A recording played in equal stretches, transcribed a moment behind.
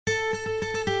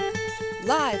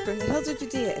Live from the hills of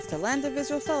Judea is the Land of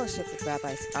Israel Fellowship with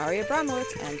Rabbis Ari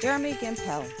Abramowitz and Jeremy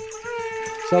Gimpel.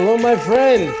 Shalom, my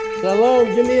friend.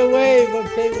 Shalom. Give me a wave.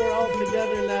 Okay, we're all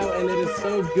together now, and it is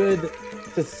so good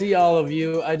to see all of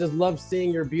you. I just love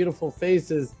seeing your beautiful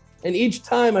faces. And each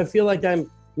time I feel like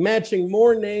I'm matching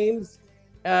more names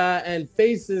and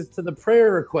faces to the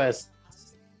prayer requests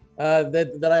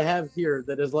that I have here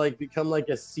that has like become like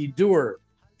a siddur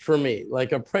for me,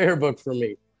 like a prayer book for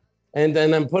me. And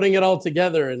I'm putting it all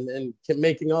together and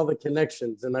making all the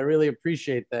connections. And I really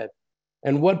appreciate that.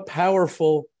 And what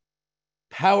powerful,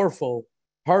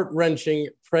 heart-wrenching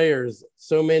prayers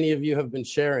so many of you have been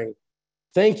sharing.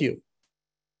 Thank you.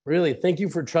 Really, thank you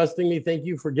for trusting me. Thank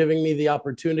you for giving me the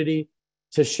opportunity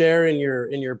to share in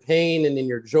your pain and in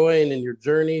your joy and in your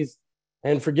journeys,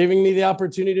 and for giving me the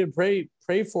opportunity to pray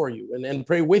for you and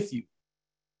pray with you.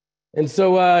 And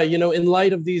so, in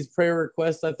light of these prayer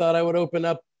requests, I thought I would open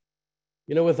up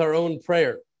with our own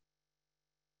prayer.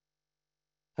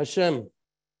 Hashem,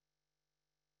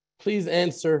 please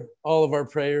answer all of our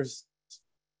prayers.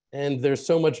 And there's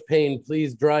so much pain.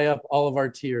 Please dry up all of our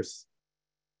tears.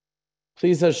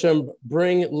 Please, Hashem,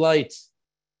 bring light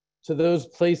to those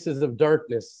places of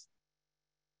darkness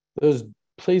in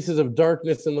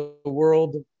the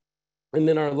world and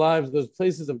in our lives, those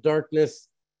places of darkness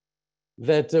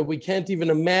that we can't even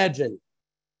imagine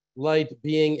light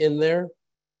being in there.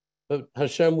 But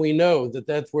Hashem, we know that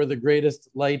that's where the greatest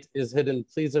light is hidden.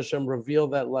 Please, Hashem, reveal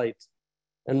that light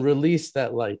and release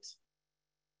that light.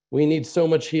 We need so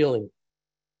much healing.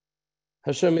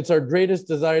 Hashem, it's our greatest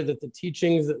desire that the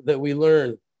teachings that we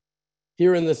learn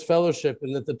here in this fellowship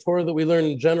and that the Torah that we learn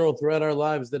in general throughout our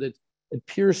lives, that it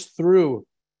pierces through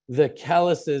the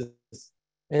calluses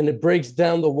and it breaks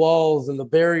down the walls and the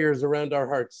barriers around our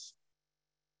hearts.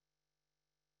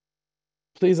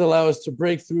 Please allow us to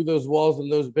break through those walls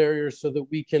and those barriers so that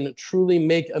we can truly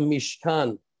make a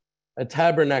mishkan, a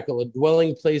tabernacle, a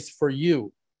dwelling place for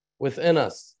you within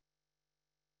us,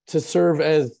 to serve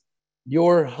as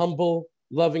your humble,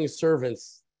 loving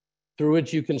servants through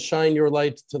which you can shine your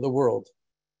light to the world.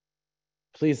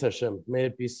 Please, Hashem, may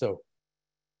it be so.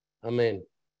 Amen.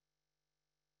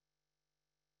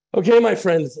 Okay, my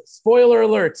friends, spoiler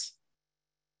alert.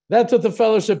 That's what the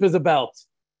fellowship is about.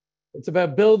 It's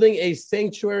about building a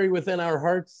sanctuary within our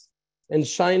hearts and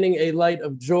shining a light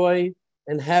of joy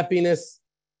and happiness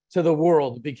to the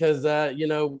world because,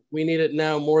 we need it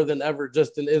now more than ever.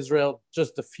 Just in Israel,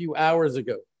 just a few hours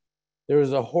ago, there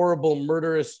was a horrible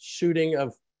murderous shooting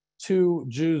of two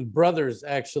Jews, brothers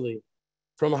actually,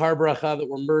 from Har Bracha that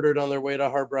were murdered on their way to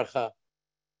Har Bracha.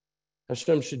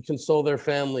 Hashem should console their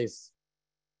families.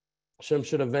 Hashem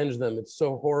should avenge them. It's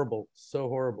so horrible, so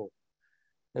horrible.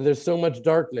 And there's so much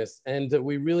darkness, and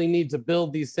we really need to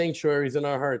build these sanctuaries in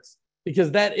our hearts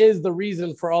because that is the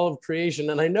reason for all of creation.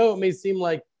 And I know it may seem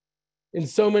like in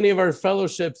so many of our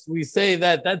fellowships, we say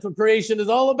that that's what creation is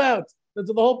all about. That's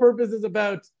what the whole purpose is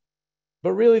about.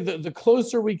 But really, the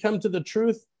closer we come to the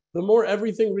truth, the more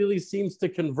everything really seems to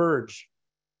converge.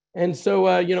 And so,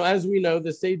 as we know,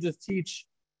 the sages teach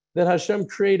that Hashem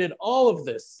created all of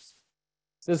this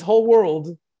whole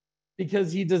world,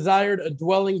 because he desired a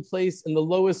dwelling place in the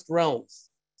lowest realms,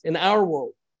 in our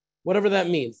world, whatever that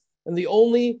means. And the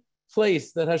only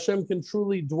place that Hashem can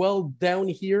truly dwell down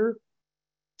here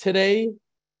today,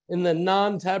 in the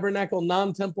non-tabernacle,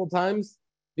 non-temple times,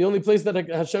 the only place that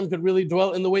Hashem could really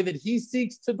dwell in the way that he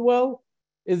seeks to dwell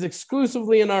is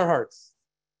exclusively in our hearts.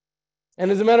 And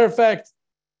as a matter of fact,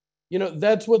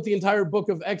 that's what the entire book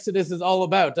of Exodus is all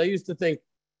about. I used to think,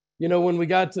 when we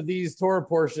got to these Torah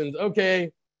portions,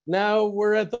 okay, now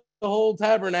we're at the whole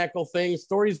tabernacle thing.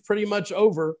 Story's pretty much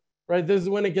over, right? This is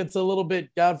when it gets a little bit,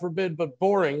 God forbid, but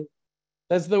boring.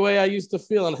 That's the way I used to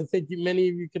feel. And I think many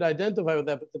of you could identify with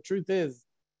that. But the truth is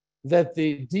that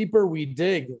the deeper we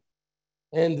dig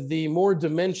and the more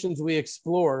dimensions we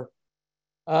explore,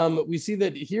 we see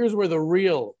that here's where the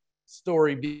real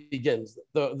story begins.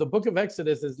 The book of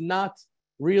Exodus is not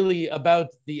really about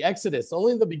the Exodus.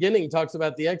 Only the beginning talks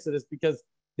about the Exodus because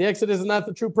the Exodus is not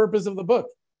the true purpose of the book.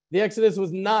 The Exodus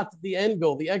was not the end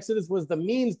goal. The Exodus was the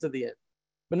means to the end,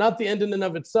 but not the end in and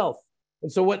of itself.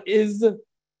 And so what is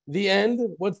the end?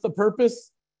 What's the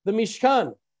purpose? The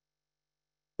Mishkan,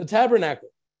 the tabernacle,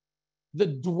 the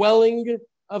dwelling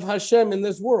of Hashem in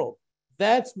this world.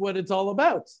 That's what it's all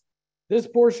about. This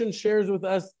portion shares with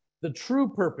us the true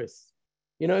purpose.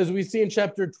 As we see in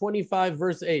chapter 25,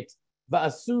 verse 8,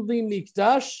 Va'asu li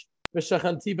mikdash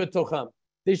v'shachanti betocham.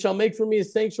 They shall make for me a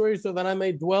sanctuary so that I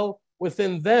may dwell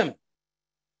within them.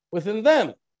 Within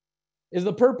them is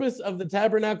the purpose of the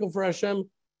tabernacle for Hashem,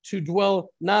 to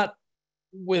dwell not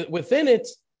within it,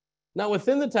 not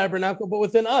within the tabernacle, but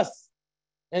within us.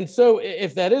 And so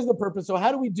if that is the purpose, so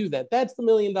how do we do that? That's the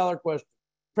million-dollar question.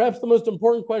 Perhaps the most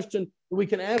important question that we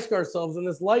can ask ourselves in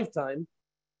this lifetime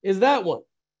is that one.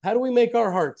 How do we make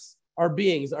our hearts, our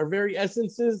beings, our very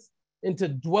essences into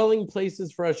dwelling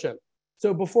places for Hashem?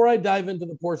 So before I dive into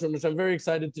the portion, which I'm very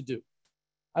excited to do,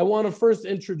 I want to first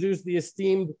introduce the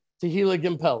esteemed Tehillah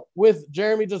Gimpel. With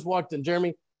Jeremy just walked in.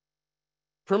 Jeremy,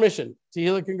 permission.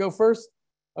 Tehillah can go first?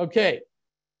 Okay.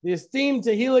 The esteemed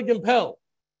Tehillah Gimpel,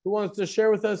 who wants to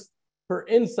share with us her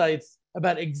insights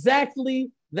about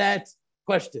exactly that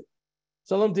question.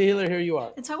 Shalom Tehillah, here you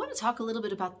are. And so I want to talk a little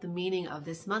bit about the meaning of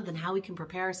this month and how we can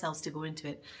prepare ourselves to go into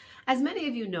it. As many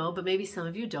of you know, but maybe some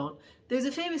of you don't, there's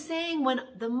a famous saying, when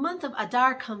the month of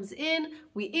Adar comes in,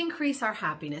 we increase our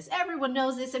happiness. Everyone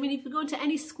knows this. I mean, if you go into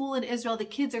any school in Israel, the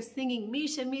kids are singing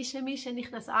Misha, Misha, Misha,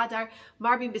 Nichnas Adar,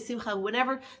 Marbim B'Simcha.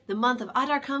 Whenever the month of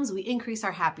Adar comes, we increase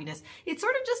our happiness. It's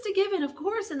sort of just a given. Of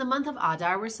course, in the month of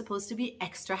Adar, we're supposed to be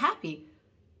extra happy.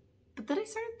 But then I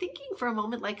started thinking for a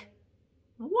moment, like,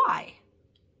 why?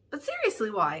 But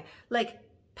seriously, why? Like,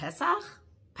 Pesach,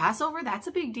 Passover, that's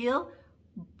a big deal.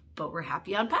 But we're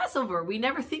happy on Passover. We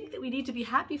never think that we need to be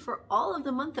happy for all of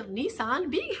the month of Nisan.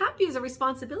 Being happy is a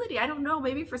responsibility. I don't know,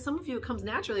 maybe for some of you it comes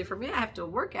naturally. For me, I have to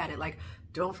work at it. Like,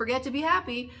 don't forget to be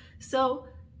happy. So,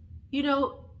 you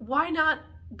know, why not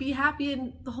be happy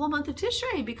in the whole month of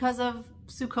Tishrei because of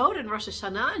Sukkot and Rosh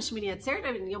Hashanah and Shemini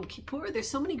Atzeret and Yom Kippur? There's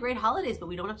so many great holidays, but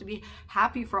we don't have to be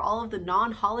happy for all of the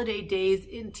non-holiday days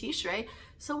in Tishrei.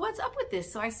 So what's up with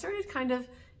this? So I started kind of,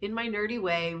 in my nerdy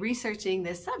way, researching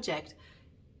this subject.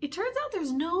 It turns out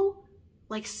there's no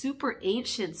like super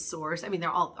ancient source. I mean,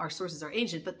 our sources are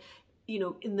ancient, but you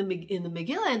know, in the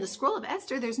Megillah and the scroll of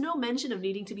Esther, there's no mention of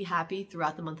needing to be happy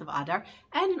throughout the month of Adar.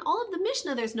 And in all of the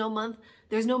Mishnah, there's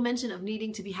no mention of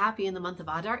needing to be happy in the month of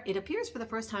Adar. It appears for the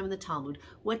first time in the Talmud.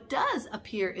 What does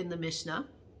appear in the Mishnah,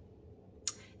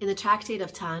 in the tractate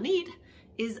of Ta'anit,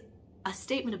 is a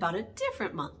statement about a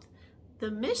different month.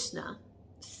 The Mishnah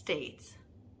states,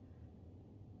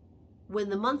 when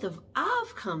the month of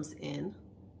Av comes in,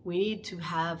 we need to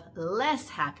have less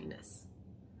happiness.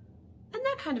 And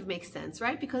that kind of makes sense,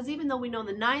 right? Because even though we know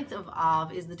the 9th of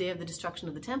Av is the day of the destruction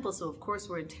of the temple, so of course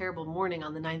we're in terrible mourning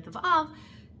on the 9th of Av,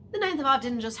 the 9th of Av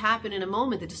didn't just happen in a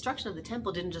moment. The destruction of the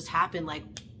temple didn't just happen like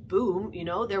boom, you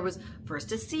know, there was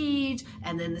first a siege,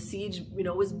 and then the siege, you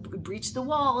know, breached the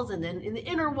walls, and then in the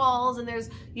inner walls, and there's,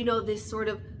 you know, this sort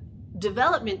of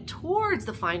development towards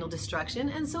the final destruction.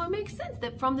 And so it makes sense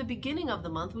that from the beginning of the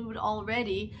month, we would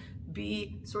already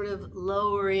be sort of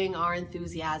lowering our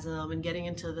enthusiasm and getting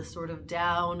into the sort of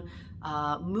down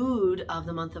mood of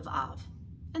the month of Av.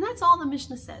 And that's all the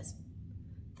Mishnah says.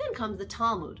 Then comes the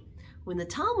Talmud. When the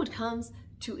Talmud comes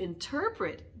to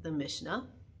interpret the Mishnah,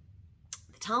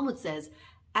 the Talmud says,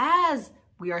 as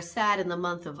we are sad in the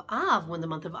month of Av, when the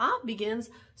month of Av begins,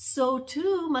 so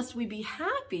too must we be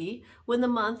happy when the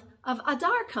month of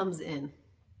Adar comes in.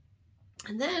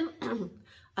 And then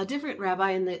a different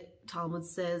rabbi in the Talmud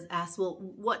asks, well,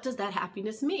 what does that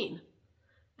happiness mean?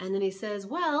 And then he says,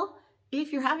 well,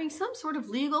 if you're having some sort of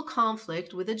legal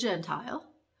conflict with a Gentile,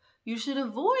 you should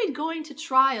avoid going to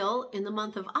trial in the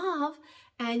month of Av,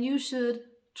 and you should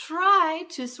try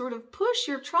to sort of push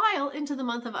your trial into the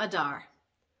month of Adar.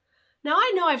 Now,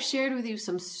 I know I've shared with you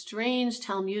some strange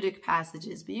Talmudic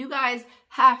passages, but you guys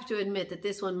have to admit that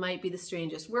this one might be the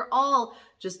strangest. We're all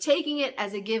just taking it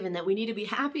as a given that we need to be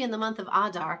happy in the month of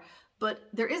Adar, but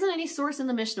there isn't any source in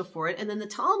the Mishnah for it. And then the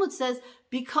Talmud says,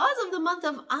 because of the month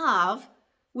of Av,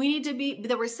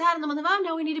 that we're sad in the month of Av,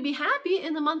 now we need to be happy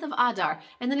in the month of Adar.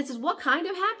 And then it says, what kind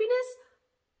of happiness?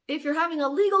 If you're having a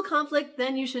legal conflict,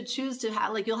 then you should choose to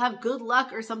have, like, you'll have good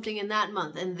luck or something in that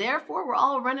month. And therefore, we're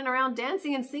all running around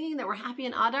dancing and singing that we're happy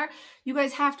in Adar. You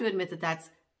guys have to admit that that's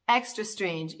extra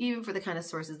strange, even for the kind of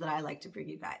sources that I like to bring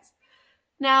you guys.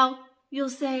 Now, you'll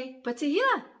say, but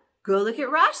Tehillah, go look at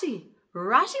Rashi.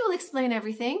 Rashi will explain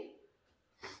everything.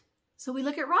 So we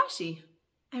look at Rashi,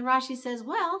 and Rashi says,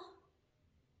 well,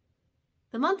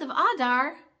 the month of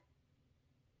Adar,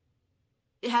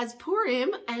 it has Purim,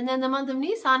 and then the month of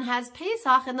Nisan has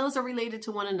Pesach, and those are related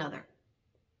to one another.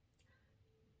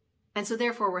 And so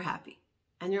therefore we're happy.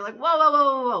 And you're like, whoa, whoa, whoa,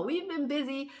 whoa, whoa. We've been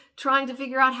busy trying to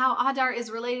figure out how Adar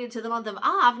is related to the month of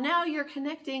Av. Now you're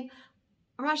connecting,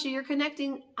 Rashi, you're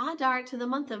connecting Adar to the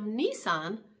month of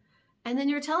Nisan. And then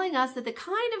you're telling us that the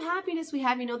kind of happiness we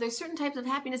have, you know, there's certain types of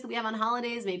happiness that we have on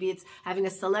holidays. Maybe it's having a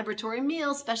celebratory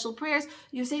meal, special prayers.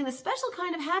 You're saying the special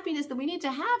kind of happiness that we need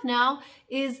to have now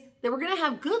is that we're going to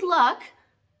have good luck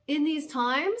in these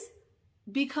times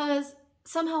because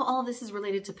somehow all of this is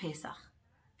related to Pesach.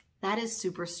 That is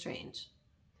super strange.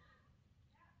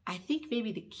 I think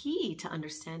maybe the key to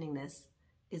understanding this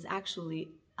is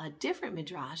actually a different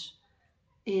midrash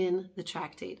in the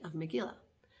tractate of Megillah.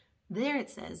 There it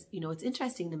says, it's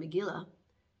interesting, the Megillah,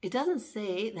 it doesn't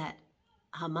say that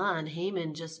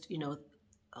Haman just,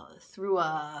 threw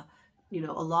a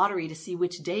lottery to see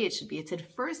which day it should be. It said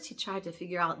first he tried to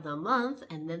figure out the month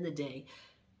and then the day.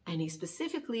 And he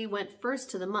specifically went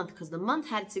first to the month because the month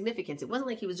had significance. It wasn't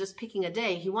like he was just picking a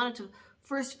day. He wanted to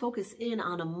first focus in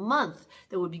on a month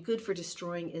that would be good for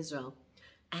destroying Israel.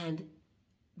 And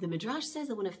the Midrash says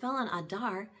that when it fell on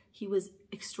Adar, he was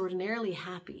extraordinarily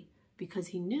happy because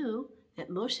he knew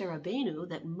that Moshe Rabbeinu,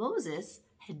 that Moses,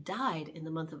 had died in the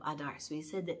month of Adar. So he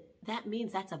said that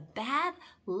means that's a bad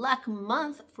luck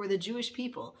month for the Jewish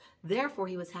people. Therefore,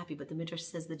 he was happy. But the Midrash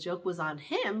says the joke was on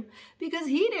him because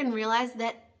he didn't realize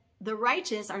that the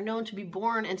righteous are known to be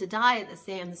born and to die at the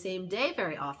same day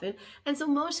very often. And so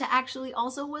Moshe actually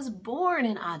also was born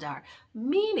in Adar,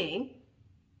 meaning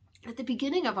that the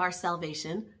beginning of our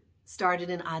salvation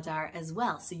started in Adar as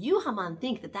well. So you, Haman,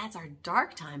 think that that's our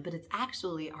dark time, but it's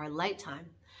actually our light time.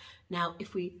 Now,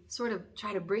 if we sort of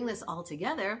try to bring this all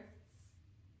together,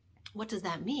 what does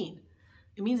that mean?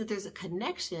 It means that there's a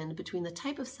connection between the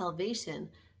type of salvation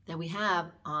that we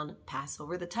have on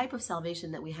Passover, the type of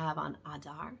salvation that we have on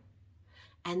Adar,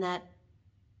 and that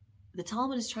the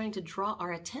Talmud is trying to draw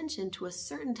our attention to a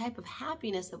certain type of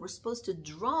happiness that we're supposed to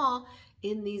draw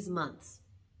in these months.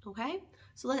 Okay?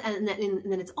 So and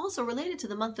then it's also related to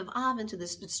the month of Av and to the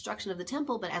destruction of the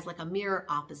temple, but as like a mirror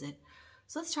opposite.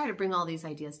 So let's try to bring all these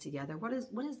ideas together. What is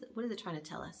it trying to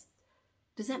tell us?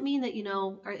 Does that mean that,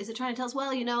 or is it trying to tell us,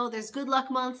 well, there's good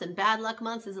luck months and bad luck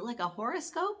months? Is it like a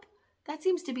horoscope? That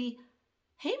seems to be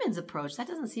Haman's approach. That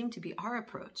doesn't seem to be our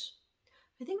approach.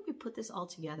 I think if we put this all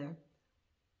together,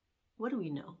 what do we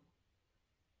know?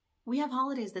 We have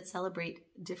holidays that celebrate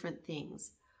different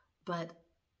things, but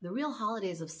the real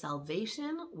holidays of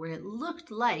salvation, where it looked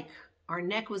like our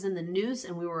neck was in the noose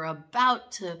and we were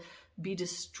about to be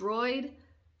destroyed,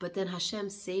 but then Hashem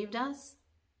saved us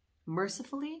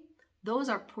mercifully, those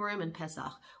are Purim and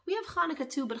Pesach. We have Hanukkah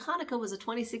too, but Hanukkah was a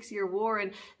 26-year war,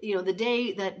 and the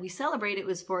day that we celebrate it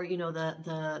was for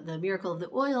the miracle of the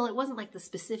oil. It wasn't like the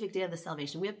specific day of the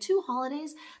salvation. We have two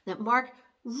holidays that mark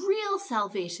real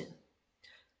salvation.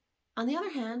 On the other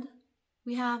hand,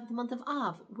 we have the month of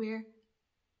Av, where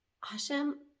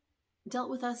Hashem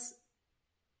dealt with us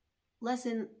less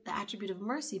in the attribute of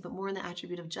mercy, but more in the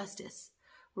attribute of justice,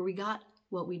 where we got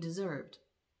what we deserved.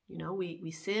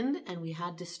 We sinned and we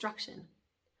had destruction.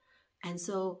 And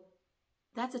so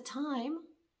that's a time,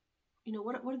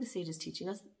 what are the sages teaching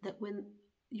us? That when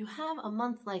you have a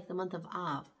month like the month of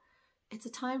Av, it's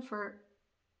a time for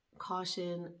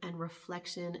caution and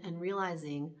reflection and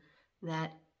realizing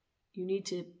that you need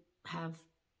to have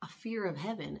a fear of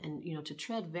heaven and, to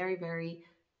tread very, very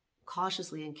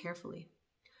cautiously and carefully.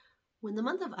 When the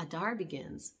month of Adar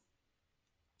begins,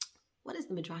 what is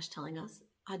the Midrash telling us?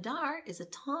 Adar is a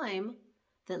time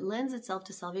that lends itself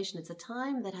to salvation. It's a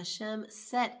time that Hashem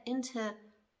set into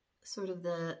sort of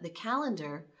the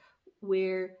calendar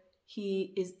where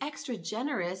he is extra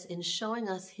generous in showing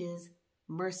us his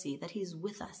mercy, that he's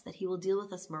with us, that he will deal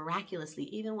with us miraculously,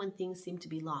 even when things seem to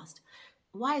be lost.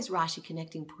 Why is Rashi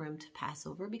connecting Purim to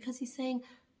Passover? Because he's saying,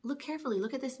 look carefully,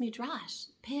 look at this Midrash,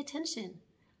 pay attention.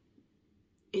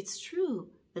 It's true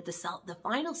that the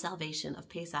final salvation of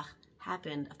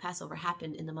Passover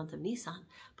happened in the month of Nisan.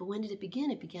 But when did it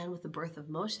begin? It began with the birth of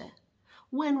Moshe.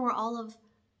 When were all of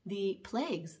the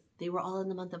plagues? They were all in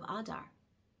the month of Adar.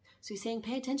 So he's saying,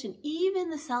 pay attention. Even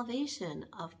the salvation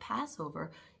of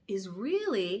Passover is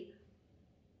really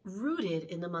rooted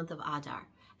in the month of Adar.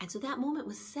 And so that moment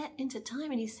was set into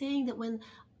time. And he's saying that when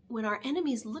our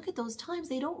enemies look at those times,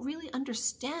 they don't really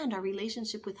understand our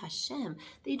relationship with Hashem.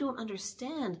 They don't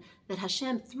understand that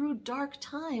Hashem, through dark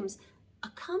times,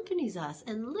 accompanies us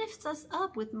and lifts us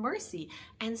up with mercy.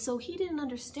 And so he didn't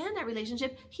understand that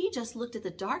relationship. He just looked at the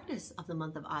darkness of the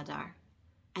month of Adar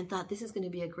and thought this is going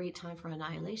to be a great time for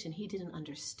annihilation. He didn't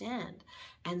understand.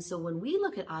 And so when we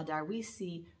look at Adar, we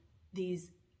see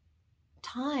these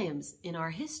times in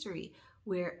our history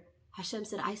where Hashem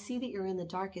said, I see that you're in the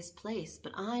darkest place,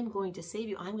 but I'm going to save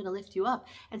you. I'm going to lift you up.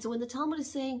 And so when the Talmud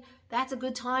is saying that's a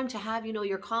good time to have,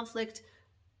 your conflict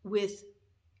with,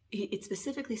 it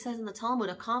specifically says in the Talmud,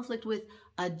 a conflict with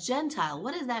a Gentile.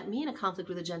 What does that mean, a conflict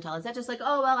with a Gentile? Is that just like,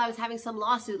 oh, well, I was having some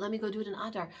lawsuit, let me go do it in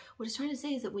Adar? What it's trying to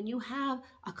say is that when you have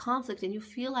a conflict and you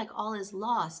feel like all is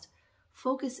lost,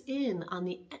 focus in on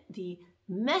the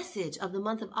message of the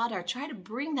month of Adar. Try to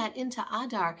bring that into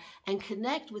Adar and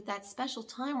connect with that special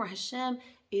time where Hashem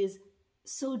is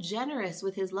so generous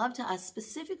with his love to us,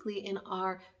 specifically in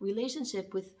our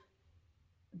relationship with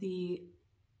the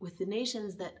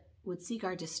nations that would seek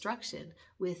our destruction,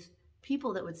 with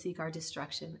people that would seek our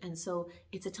destruction. And so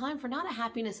it's a time for not a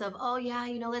happiness of, oh yeah,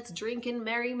 let's drink and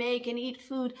merry make and eat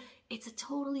food. It's a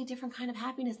totally different kind of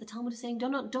happiness. The Talmud is saying,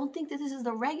 don't think that this is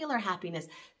the regular happiness.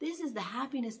 This is the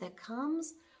happiness that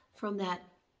comes from that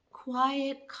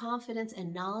quiet confidence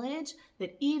and knowledge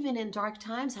that even in dark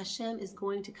times, Hashem is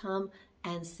going to come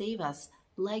and save us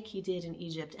like he did in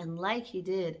Egypt and like he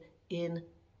did in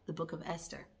the book of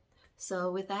Esther.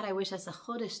 So with that, I wish us a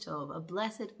Chodesh Tov, a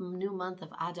blessed new month of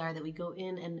Adar that we go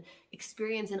in and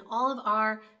experience in all of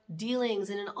our dealings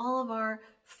and in all of our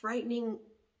frightening,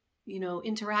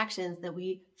 interactions, that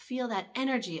we feel that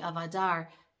energy of Adar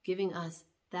giving us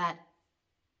that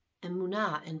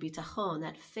emunah and bitachon,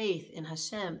 that faith in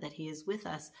Hashem, that he is with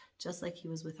us, just like he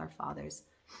was with our fathers.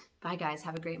 Bye, guys.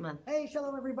 Have a great month. Hey,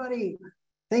 shalom, everybody.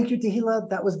 Thank you, Tehila.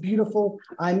 That was beautiful.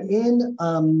 I'm in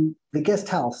the guest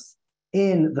house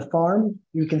in the farm.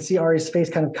 You can see Ari's face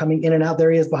kind of coming in and out.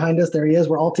 There he is behind us. There he is.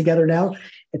 We're all together now.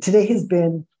 And today has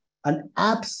been an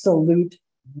absolute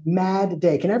mad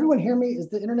day. Can everyone hear me? Is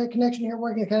the internet connection here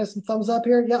working? Kind of some thumbs up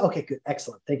here? Yeah. Okay, good.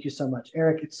 Excellent. Thank you so much.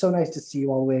 Eric, it's so nice to see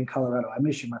you all the way in Colorado. I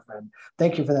miss you, my friend.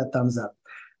 Thank you for that thumbs up.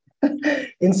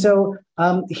 And so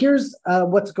here's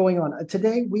what's going on.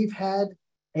 Today, we've had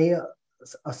a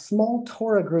small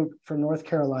Torah group from North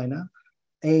Carolina,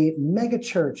 a mega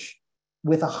church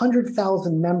with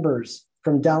 100,000 members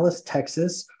from Dallas,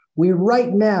 Texas. We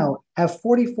right now have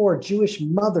 44 Jewish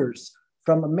mothers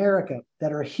from America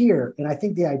that are here. And I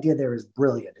think the idea there is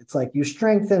brilliant. It's like you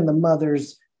strengthen the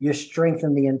mothers, you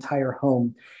strengthen the entire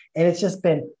home. And it's just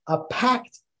been a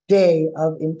packed day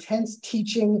of intense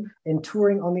teaching and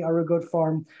touring on the Arugot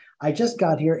farm. I just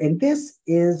got here, and this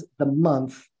is the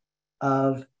month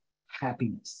of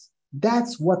happiness.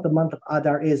 That's what the month of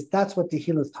Adar is. That's what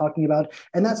Tehila is talking about.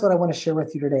 And that's what I want to share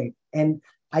with you today. And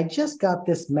I just got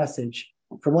this message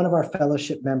from one of our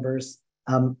fellowship members,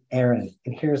 Erin.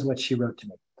 And here's what she wrote to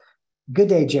me. Good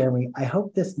day, Jeremy. I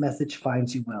hope this message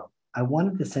finds you well. I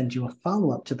wanted to send you a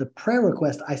follow-up to the prayer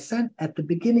request I sent at the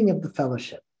beginning of the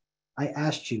fellowship. I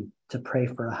asked you to pray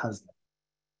for a husband.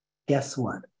 Guess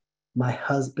what? My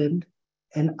husband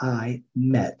and I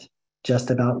met just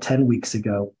about 10 weeks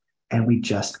ago, and we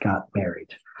just got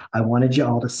married. I wanted you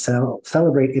all to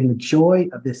celebrate in the joy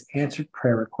of this answered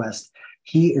prayer request.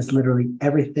 He is literally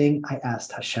everything I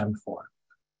asked Hashem for.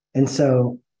 And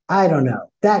so, I don't know,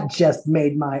 that just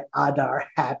made my Adar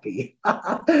happy.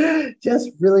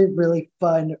 Just really, really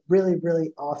fun, really,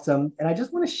 really awesome. And I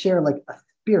just want to share like a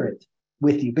spirit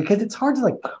with you, because it's hard to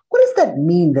what does that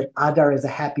mean that Adar is a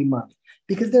happy month?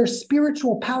 Because there are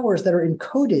spiritual powers that are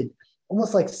encoded,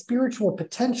 almost like spiritual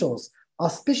potentials,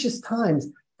 auspicious times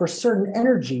for certain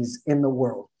energies in the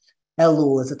world.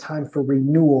 Elul is a time for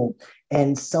renewal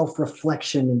and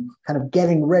self-reflection and kind of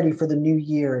getting ready for the new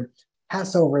year.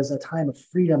 Passover is a time of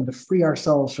freedom to free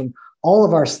ourselves from all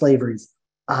of our slaveries.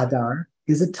 Adar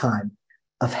is a time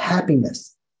of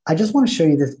happiness. I just want to show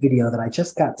you this video that I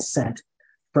just got sent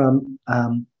from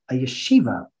a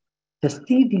yeshiva to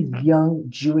see these young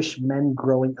Jewish men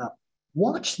growing up.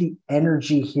 Watch the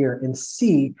energy here and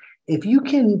see if you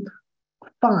can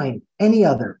find any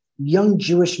other young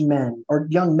Jewish men or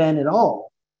young men at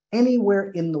all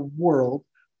anywhere in the world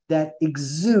that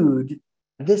exude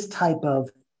this type of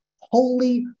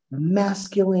holy,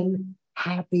 masculine,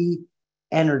 happy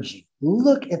energy.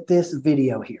 Look at this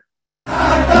video here.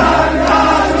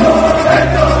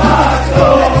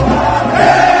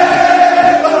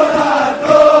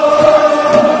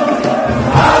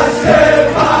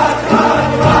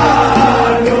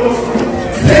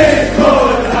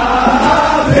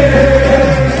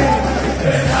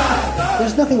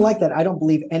 There's nothing like that, I don't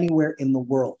believe, anywhere in the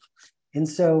world. And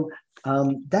so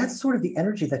that's sort of the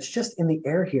energy that's just in the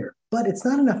air here. But it's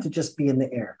not enough to just be in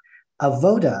the air.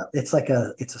 Avoda, it's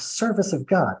a service of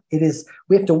God.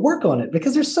 We have to work on it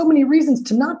because there's so many reasons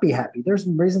to not be happy. There's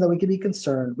a reason that we can be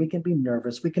concerned, we can be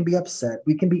nervous, we can be upset,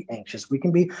 we can be anxious, we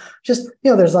can be just,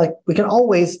 we can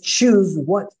always choose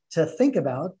what to think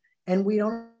about. And we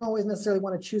don't always necessarily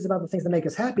want to choose about the things that make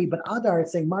us happy. But Adar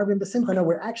is saying, Marvin B'Simcha, no,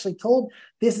 we're actually told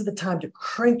this is the time to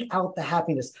crank out the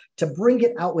happiness, to bring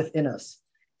it out within us.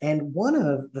 And one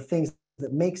of the things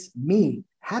that makes me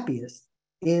happiest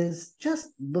is just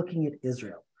looking at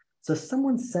Israel. So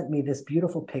someone sent me this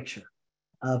beautiful picture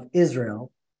of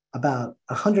Israel about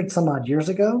 100 some odd years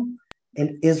ago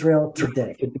and Israel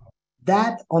today.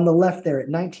 That on the left there at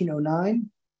 1909,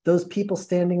 those people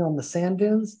standing on the sand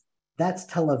dunes, that's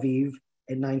Tel Aviv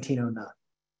in 1909.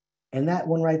 And that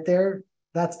one right there,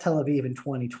 that's Tel Aviv in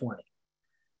 2020.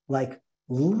 like,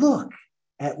 look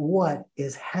at what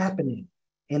is happening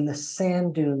in the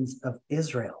sand dunes of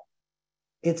Israel.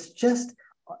 It's just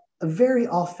very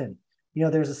often,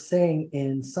 there's a saying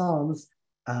in Psalms,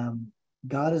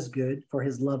 God is good, for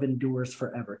his love endures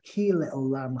forever. Ki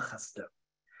le'olam chasto.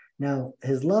 Now,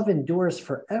 his love endures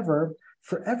forever.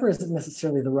 Forever isn't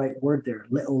necessarily the right word there.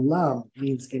 Le'olam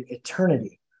means in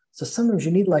eternity. So sometimes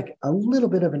you need like a little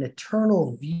bit of an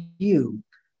eternal view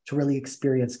to really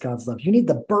experience God's love. You need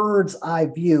the bird's eye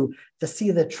view to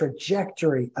see the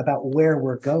trajectory about where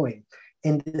we're going,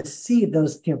 and to see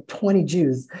those 20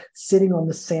 Jews sitting on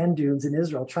the sand dunes in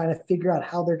Israel trying to figure out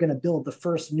how they're going to build the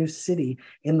first new city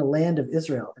in the land of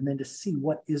Israel, and then to see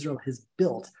what Israel has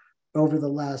built over the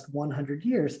last 100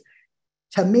 years.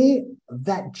 To me,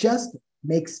 that just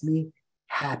makes me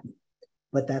happy.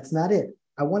 But that's not it.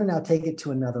 I want to now take it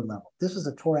to another level. This was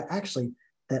a Torah actually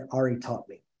that Ari taught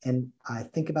me, and I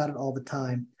think about it all the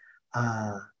time.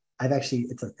 It's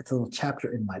a little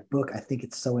chapter in my book. I think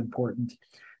it's so important.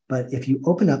 But if you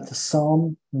open up to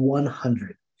Psalm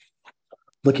 100,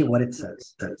 look at what it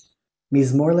says. It says,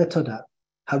 Mizmor leTodah,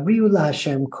 Hariu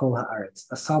laHashem kol haaretz,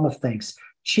 a psalm of thanks.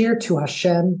 Cheer to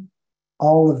Hashem,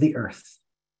 all of the earth.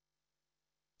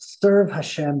 Serve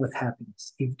Hashem with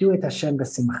happiness. Ivdu et Hashem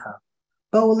b'simcha.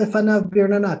 Bo lefanav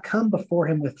birnana. Come before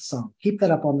him with song. Keep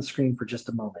that up on the screen for just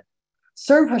a moment.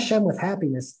 Serve Hashem with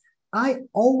happiness. I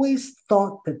always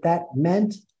thought that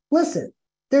meant, listen,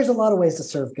 there's a lot of ways to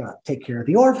serve God. Take care of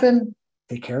the orphan,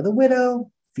 take care of the widow,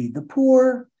 feed the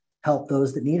poor, help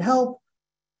those that need help,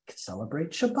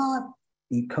 celebrate Shabbat,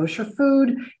 eat kosher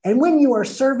food. And when you are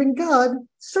serving God,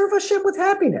 serve Hashem with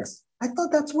happiness. I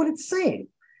thought that's what it's saying.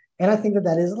 And I think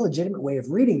that is a legitimate way of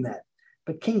reading that.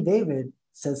 But King David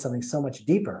says something so much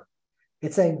deeper.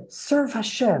 It's saying, serve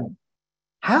Hashem.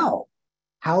 How?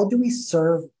 How do we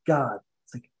serve God?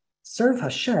 It's like, serve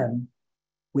Hashem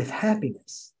with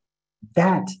happiness.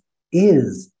 That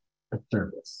is the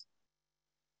service.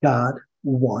 God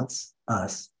wants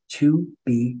us to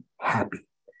be happy.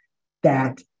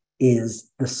 That is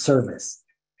the service.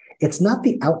 It's not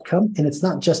the outcome, and it's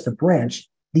not just a branch.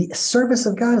 The service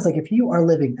of God is like, if you are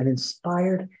living an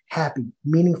inspired, happy,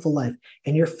 meaningful life,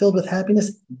 and you're filled with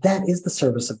happiness, that is the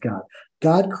service of God.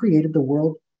 God created the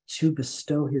world to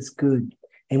bestow his good.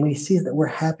 And when he sees that we're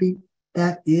happy,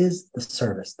 that is the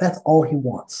service. That's all he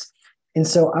wants. And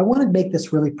so I want to make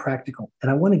this really practical, and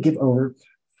I want to give over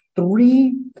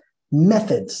 3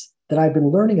 methods that I've been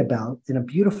learning about in a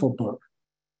beautiful book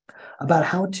about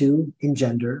how to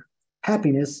engender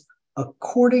happiness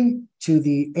according to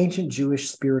the ancient Jewish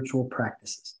spiritual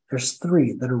practices. There's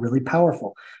 3 that are really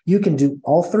powerful. You can do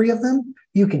all 3 of them.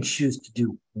 You can choose to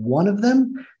do one of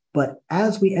them. But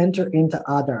as we enter into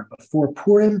Adar before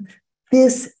Purim,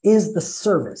 this is the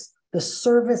service. The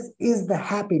service is the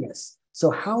happiness. So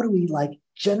how do we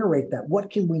generate that? What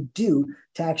can we do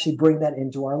to actually bring that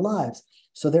into our lives?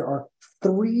 So there are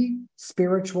 3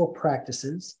 spiritual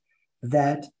practices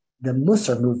that the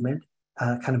Musar movement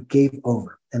kind of gave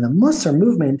over. And the Musar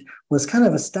movement was kind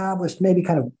of established, maybe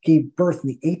kind of gave birth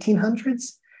in the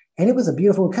 1800s. And it was a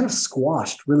beautiful, kind of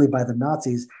squashed really by the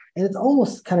Nazis. And it's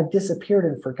almost kind of disappeared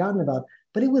and forgotten about.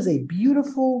 But it was a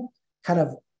beautiful kind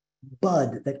of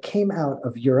bud that came out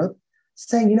of Europe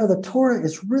saying, the Torah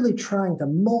is really trying to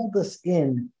mold us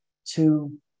in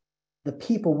to the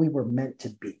people we were meant to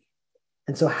be.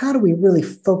 And so how do we really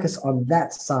focus on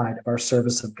that side of our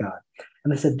service of God?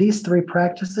 And I said, these 3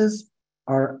 practices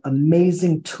are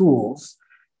amazing tools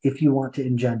if you want to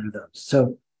engender those.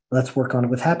 So let's work on it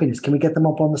with happiness. Can we get them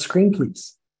up on the screen,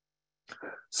 please?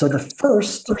 So the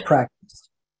first practice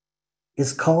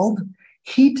is called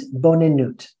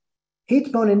hitbonenut.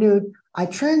 Hitbonenut, I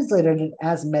translated it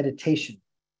as meditation,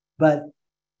 but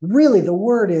really the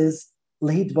word is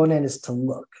lehitbonen, is to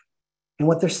look. And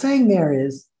what they're saying there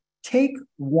is take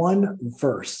one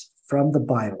verse from the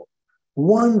Bible,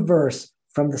 one verse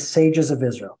from the sages of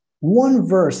Israel, one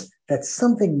verse that's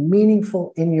something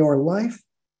meaningful in your life,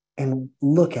 and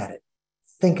look at it,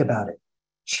 think about it,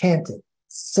 chant it,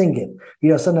 sing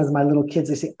it. Sometimes my little kids,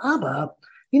 they say, Abba,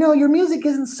 your music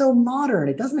isn't so modern.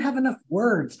 It doesn't have enough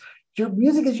words. Your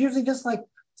music is usually just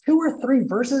 2 or 3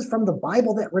 verses from the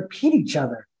Bible that repeat each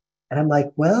other. And I'm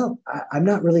like, well, I'm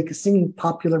not really singing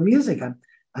popular music.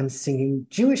 I'm singing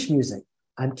Jewish music.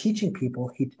 I'm teaching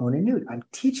people hitbonenut. I'm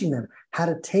teaching them how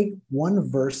to take one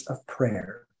verse of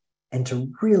prayer and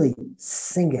to really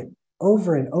sing it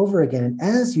over and over again. And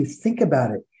as you think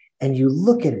about it and you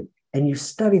look at it and you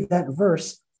study that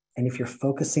verse, and if you're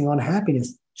focusing on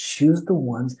happiness, choose the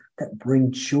ones that bring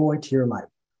joy to your life.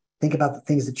 Think about the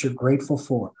things that you're grateful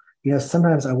for.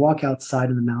 Sometimes I walk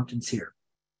outside in the mountains here,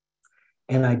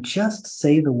 and I just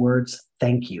say the words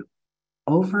thank you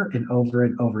over and over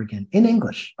and over again in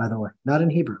English, by the way, not in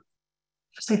Hebrew.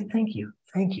 Just say thank you,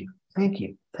 thank you, thank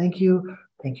you, thank you.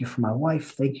 Thank you for my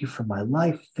wife. Thank you for my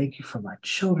life. Thank you for my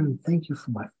children. Thank you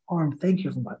for my farm. Thank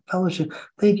you for my fellowship.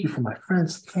 Thank you for my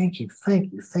friends. Thank you,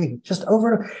 thank you, thank you. Just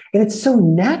over and over. And it's so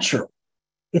natural.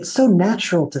 It's so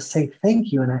natural to say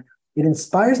thank you. And it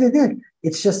inspires me then.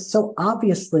 It's just so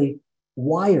obviously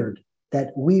wired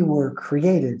that we were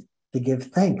created to give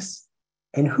thanks.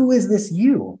 And who is this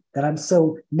you that I'm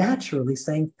so naturally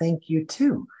saying thank you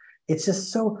to? It's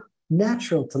just so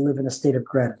natural to live in a state of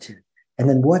gratitude. And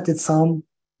then what did Psalm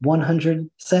 100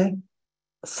 say?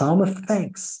 A psalm of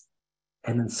thanks,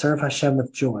 and then serve Hashem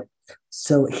with joy.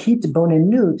 So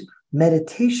hitbonenut,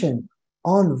 meditation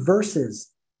on verses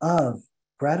of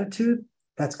gratitude,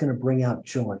 that's going to bring out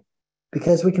joy.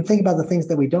 Because we can think about the things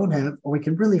that we don't have, or we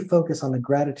can really focus on the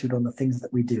gratitude on the things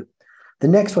that we do. The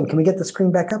next one, can we get the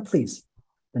screen back up, please?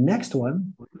 The next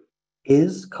one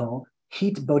is called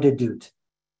hitbodedut.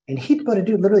 And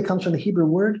hitbodedut literally comes from the Hebrew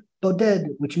word boded,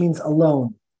 which means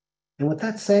alone. And what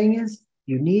that's saying is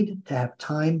you need to have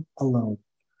time alone.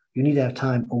 You need to have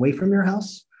time away from your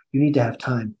house. You need to have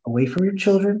time away from your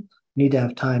children. You need to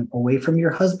have time away from your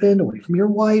husband, away from your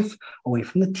wife, away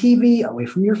from the TV, away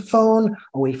from your phone,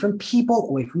 away from people,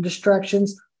 away from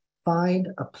distractions. Find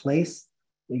a place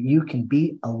that you can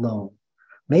be alone.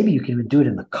 Maybe you can even do it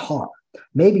in the car.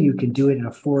 Maybe you can do it in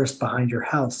a forest behind your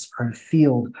house, or in a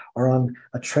field, or on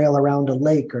a trail around a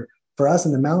lake. Or for us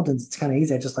in the mountains, it's kind of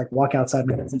easy. I just like walk outside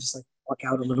and just like walk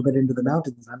out a little bit into the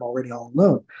mountains. I'm already all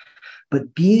alone.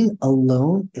 But being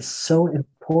alone is so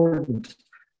important,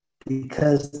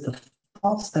 because the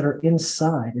thoughts that are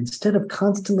inside, instead of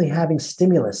constantly having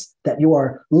stimulus that you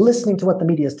are listening to what the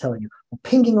media is telling you,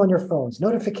 pinging on your phones,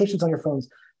 notifications on your phones,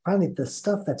 finally the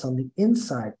stuff that's on the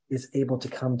inside is able to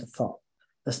come to thought.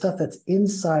 The stuff that's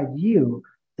inside you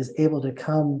is able to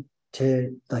come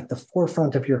to like the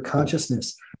forefront of your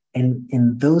consciousness. And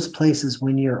in those places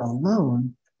when you're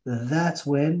alone, that's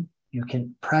when you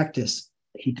can practice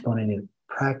hitbonenut,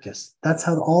 practice. That's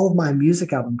how all of my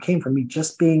music album came from, me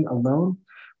just being alone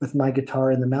with my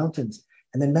guitar in the mountains.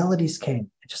 And then melodies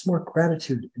came, just more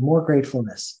gratitude and more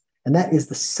gratefulness. And that is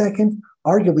the second,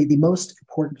 arguably the most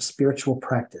important spiritual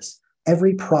practice.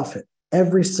 Every prophet,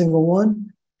 every single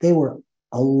one, they were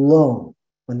alone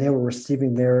when they were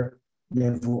receiving their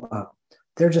nevuah.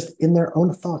 They're just in their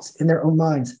own thoughts, in their own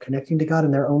minds, connecting to God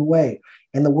in their own way.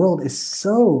 And the world is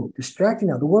so distracting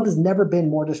now. The world has never been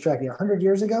more distracting. 100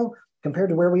 years ago, compared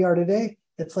to where we are today,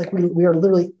 it's like we are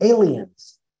literally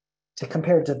aliens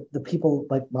compared to the people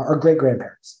like our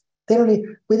great-grandparents. They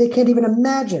can't even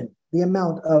imagine the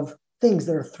amount of things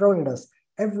that are thrown at us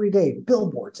every day.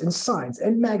 Billboards and signs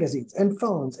and magazines and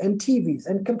phones and TVs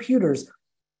and computers.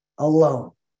 Alone,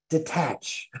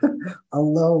 detach,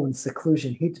 alone,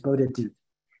 seclusion, hitbodedut.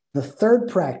 The third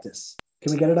practice,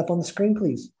 can we get it up on the screen,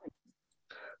 please?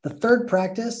 The third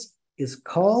practice is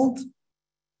called,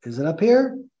 is it up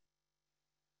here?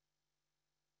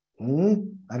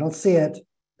 I don't see it.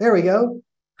 There we go.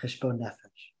 Cheshbon nefesh.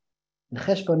 And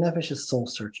cheshbon nefesh is soul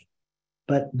searching.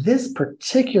 But this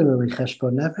particularly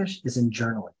cheshbon nefesh is in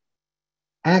journaling.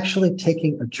 Actually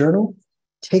taking a journal,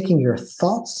 taking your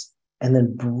thoughts, and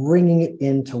then bringing it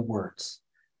into words.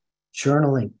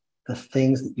 Journaling the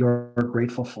things that you're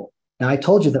grateful for. Now, I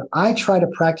told you that I try to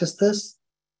practice this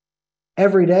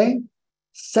every day.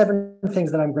 7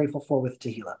 things that I'm grateful for with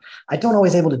Tehillah. I don't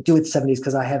always able to do it 7 days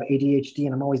because I have ADHD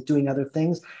and I'm always doing other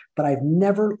things, but I've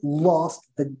never lost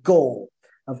the goal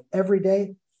of every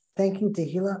day thanking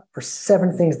Tehillah for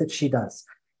 7 things that she does.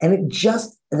 And it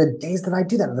just, the days that I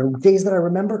do that, the days that I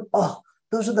remember,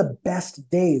 those are the best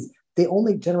days. They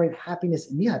only generate happiness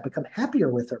in me. I become happier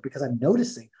with her because I'm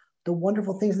noticing the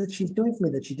wonderful things that she's doing for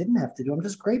me that she didn't have to do. I'm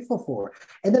just grateful for her.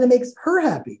 And then it makes her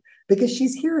happy because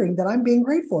she's hearing that I'm being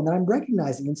grateful and that I'm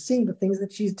recognizing and seeing the things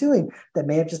that she's doing that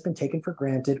may have just been taken for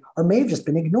granted or may have just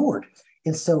been ignored.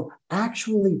 And so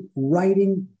actually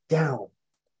writing down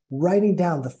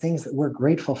the things that we're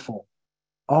grateful for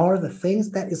are the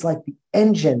things that is like the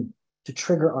engine to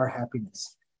trigger our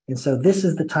happiness. And so this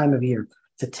is the time of year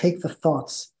to take the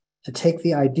thoughts, to take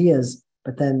the ideas,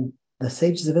 but then the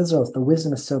sages of Israel, the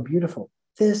wisdom is so beautiful.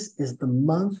 This is the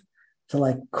month to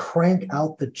like crank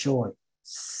out the joy,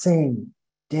 sing,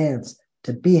 dance,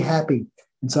 to be happy.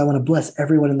 And so I want to bless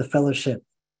everyone in the fellowship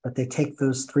that they take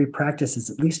those 3 practices,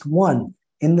 at least one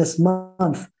in this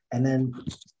month, and then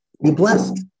be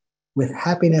blessed with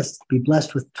happiness, be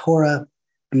blessed with Torah,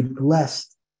 be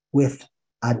blessed with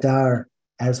Adar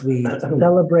as we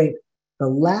celebrate the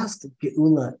last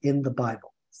Geula in the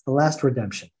Bible. It's the last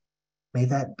redemption. May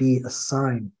that be a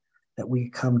sign that we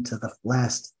come to the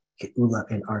last Geula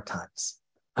in our times.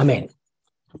 Amen.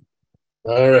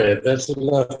 All right, that's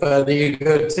enough out of you.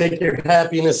 Go take your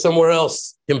happiness somewhere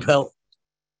else, Gimpel.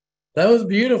 That was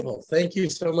beautiful. Thank you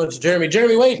so much, Jeremy.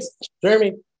 Jeremy, wait.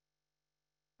 Jeremy.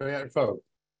 Bring out your phone.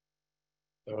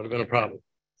 That would have been a problem.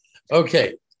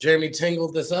 Okay, Jeremy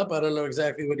tangled this up. I don't know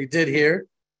exactly what he did here,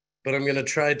 but I'm going to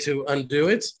try to undo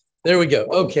it. There we go.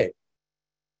 Okay.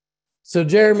 So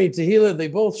Jeremy, Tehillah, they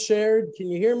both shared. Can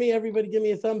you hear me? Everybody give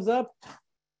me a thumbs up.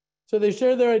 So they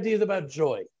shared their ideas about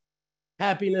joy,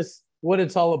 happiness, what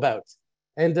it's all about.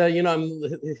 And, I'm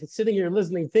sitting here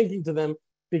listening, thinking to them,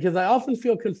 because I often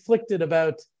feel conflicted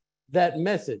about that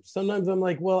message. Sometimes I'm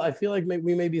like, well, I feel like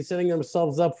we may be setting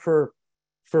ourselves up for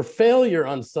failure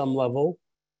on some level.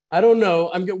 I don't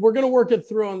know. We're going to work it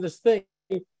through on this thing.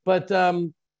 But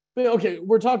okay,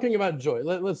 we're talking about joy.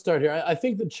 Let's start here. I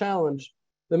think the challenge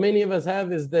that many of us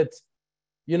have is that,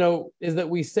 is that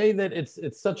we say that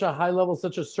it's such a high level,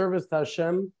 such a service to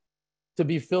Hashem to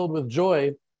be filled with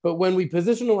joy. But when we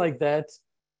position it like that,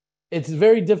 it's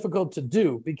very difficult to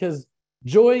do because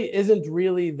joy isn't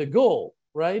really the goal,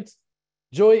 right?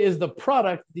 Joy is the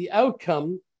product, the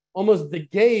outcome, almost the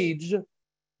gauge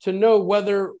to know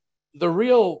whether the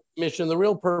real mission, the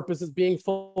real purpose is being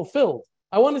fulfilled.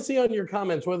 I want to see on your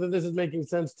comments whether this is making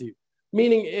sense to you,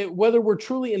 meaning whether we're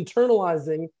truly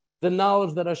internalizing the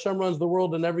knowledge that Hashem runs the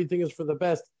world and everything is for the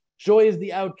best. Joy is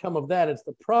the outcome of that. It's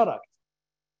the product.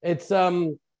 It's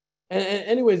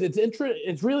anyways,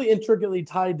 it's really intricately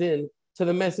tied in to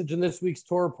the message in this week's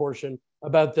Torah portion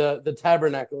about the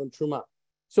tabernacle and Trumah.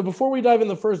 So before we dive in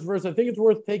the first verse, I think it's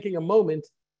worth taking a moment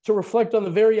to reflect on the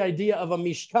very idea of a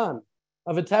mishkan,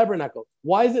 of a tabernacle.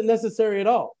 Why is it necessary at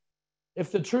all?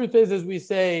 If the truth is, as we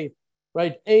say,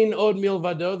 right, ein od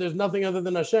milvado, there's nothing other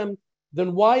than Hashem,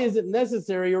 then why is it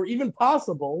necessary or even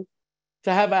possible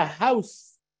to have a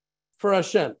house for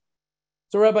Hashem?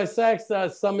 So Rabbi Sachs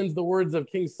summons the words of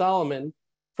King Solomon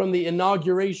from the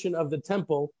inauguration of the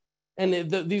temple. And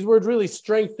these words really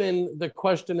strengthen the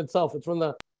question itself. It's from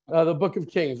the book of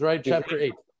Kings, right? Chapter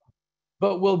 8.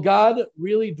 But will God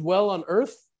really dwell on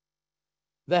earth?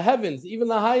 The heavens, even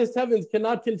the highest heavens,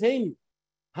 cannot contain you.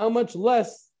 How much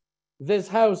less this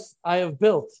house I have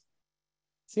built?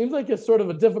 Seems like it's sort of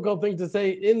a difficult thing to say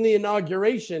in the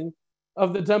inauguration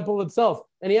of the temple itself.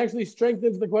 And he actually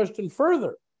strengthens the question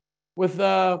further with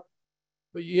a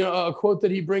quote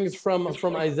that he brings from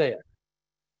Isaiah.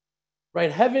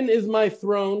 Right, heaven is my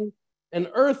throne and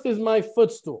earth is my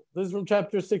footstool. This is from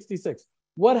chapter 66.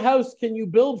 What house can you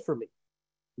build for me?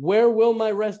 Where will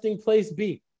my resting place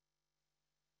be?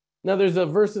 Now there's a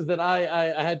verses that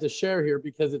I had to share here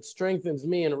because it strengthens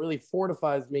me and it really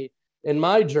fortifies me in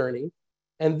my journey.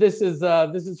 And this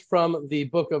is from the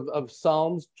book of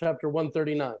Psalms, chapter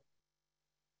 139.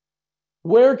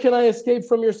 Where can I escape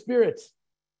from your spirit?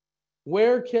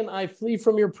 Where can I flee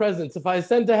from your presence? If I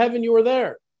ascend to heaven, you are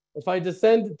there. If I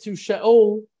descend to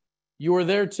Sheol, you are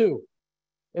there too.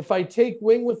 If I take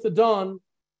wing with the dawn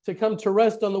to come to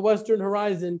rest on the western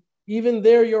horizon, even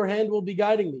there your hand will be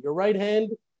guiding me. Your right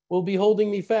hand will be holding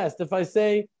me fast. If I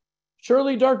say,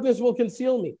 surely darkness will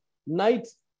conceal me, night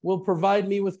will provide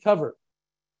me with cover.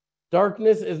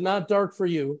 Darkness is not dark for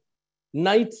you.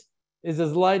 Night is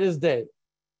as light as day.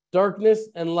 Darkness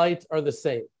and light are the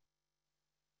same.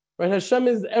 Right? Hashem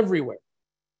is everywhere.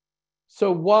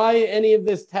 So why any of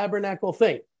this tabernacle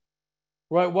thing?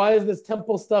 Right? Why is this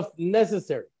temple stuff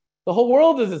necessary? The whole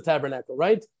world is this tabernacle,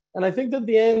 right? And I think that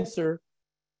the answer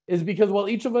is because while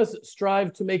each of us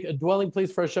strive to make a dwelling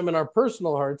place for Hashem in our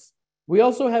personal hearts, we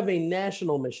also have a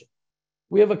national mission.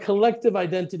 We have a collective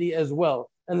identity as well.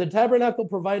 And the tabernacle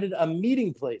provided a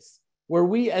meeting place where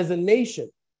we as a nation,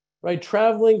 right,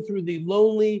 traveling through the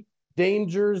lonely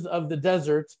dangers of the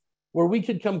desert, where we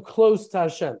could come close to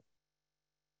Hashem.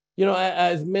 You know,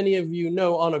 as many of you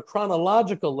know, on a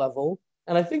chronological level,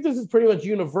 and I think this is pretty much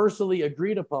universally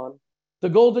agreed upon, the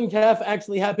golden calf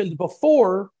actually happened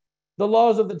before the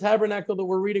laws of the tabernacle that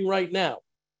we're reading right now.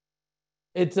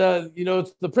 It's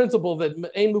it's the principle that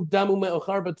ein mukdamu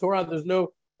me'ochar b'Torah. There's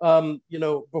no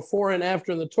before and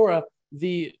after in the Torah.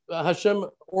 The Hashem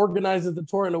organizes the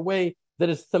Torah in a way that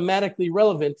is thematically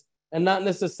relevant and not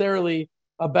necessarily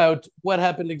about what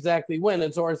happened exactly when.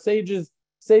 And so our sages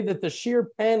say that the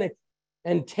sheer panic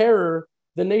and terror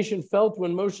the nation felt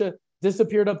when Moshe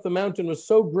disappeared up the mountain was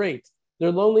so great,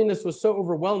 their loneliness was so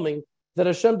overwhelming, that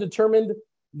Hashem determined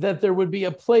that there would be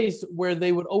a place where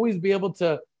they would always be able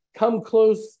to come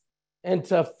close and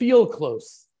to feel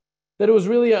close. That it was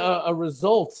really a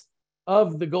result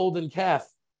of the golden calf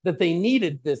that they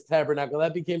needed this tabernacle.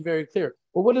 That became very clear.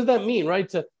 Well, what does that mean,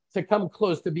 right? to come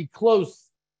close, to be close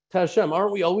to Hashem.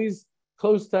 Aren't we always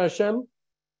close to Hashem?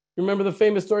 You remember the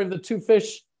famous story of the two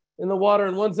fish in the water,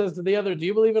 and one says to the other, do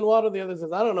you believe in water? The other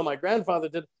says, I don't know, my grandfather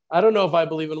did. I don't know if I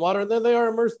believe in water. And then they are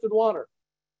immersed in water.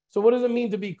 So what does it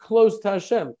mean to be close to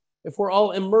Hashem if we're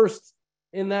all immersed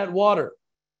in that water,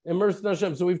 immersed in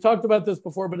Hashem? So we've talked about this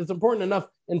before, but it's important enough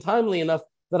and timely enough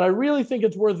that I really think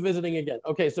it's worth visiting again.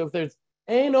 Okay, so if there's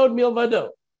Ein Od Milvado,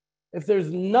 if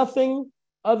there's nothing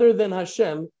other than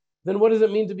Hashem, then what does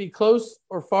it mean to be close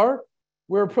or far?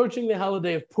 We're approaching the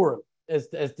holiday of Purim, as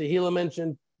Tehillah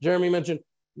mentioned, Jeremy mentioned.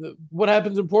 What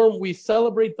happens in Purim? We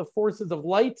celebrate the forces of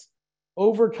light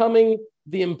overcoming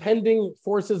the impending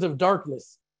forces of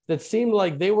darkness that seemed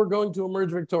like they were going to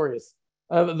emerge victorious.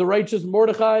 The righteous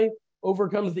Mordechai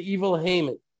overcomes the evil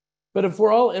Haman. But if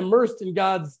we're all immersed in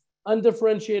God's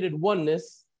undifferentiated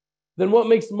oneness, then what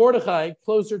makes Mordechai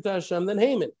closer to Hashem than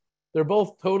Haman? They're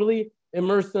both totally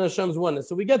immersed in Hashem's oneness.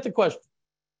 So we get the question.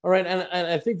 All right, and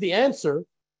I think the answer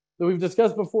that we've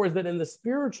discussed before is that in the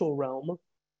spiritual realm,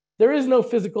 there is no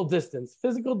physical distance.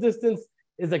 Physical distance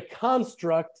is a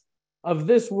construct of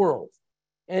this world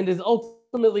and is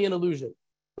ultimately an illusion,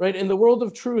 right? In the world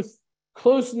of truth,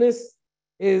 closeness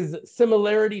is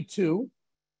similarity to.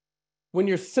 When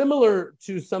you're similar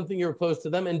to something, you're close to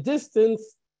them, and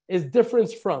distance is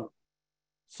difference from.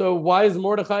 So why is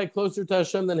Mordechai closer to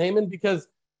Hashem than Haman? Because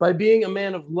by being a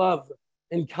man of love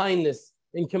and kindness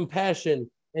and compassion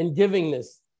and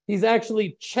givingness, he's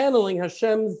actually channeling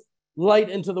Hashem's light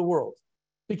into the world.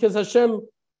 Because Hashem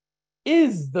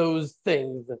is those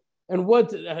things. And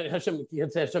what Hashem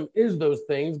is those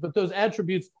things, but those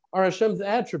attributes are Hashem's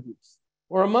attributes,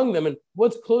 or among them. And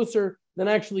what's closer than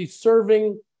actually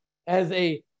serving as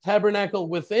a tabernacle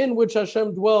within which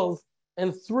Hashem dwells,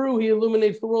 and through he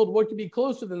illuminates the world? What could be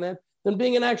closer than that, than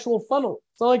being an actual funnel?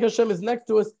 It's not like Hashem is next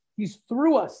to us. He's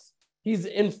through us. He's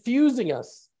infusing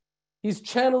us. He's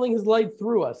channeling his light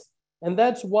through us. And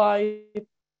that's why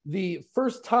the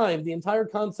first time the entire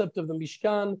concept of the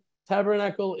Mishkan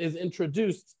tabernacle is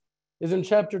introduced is in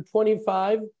chapter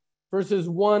 25, verses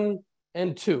 1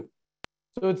 and 2.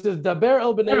 So it says, Daber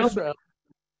el b'nei Yisrael,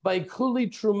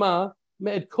 va'ikuli truma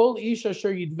me'et kol ish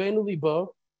asher yidvenu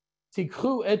libo,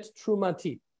 tikhu et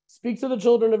trumati. Speak to the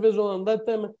children of Israel and let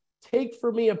them take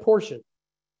for me a portion.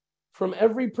 From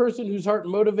every person whose heart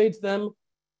motivates them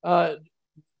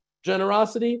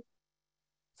generosity,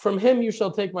 from him you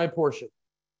shall take my portion.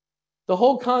 The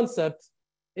whole concept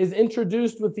is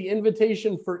introduced with the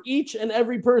invitation for each and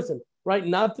every person, right?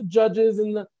 Not the judges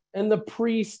and the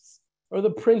priests or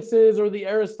the princes or the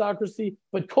aristocracy,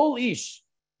 but kol ish,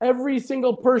 every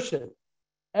single person.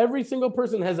 Every single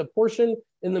person has a portion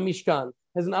in the Mishkan,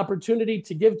 has an opportunity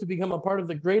to give, to become a part of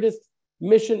the greatest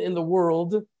mission in the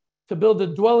world, to build a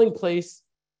dwelling place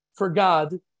for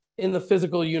God in the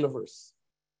physical universe.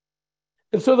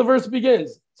 And so the verse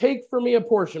begins, take for me a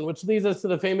portion, which leads us to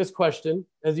the famous question,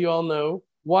 as you all know,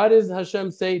 why does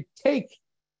Hashem say, take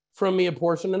from me a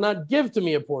portion and not give to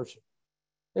me a portion?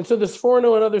 And so the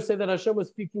Sforno and others say that Hashem was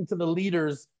speaking to the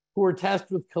leaders who were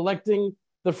tasked with collecting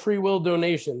the free will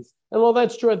donations. And while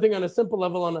that's true, I think on a simple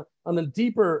level, on a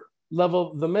deeper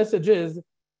level, the message is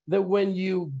that when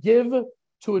you give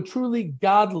to a truly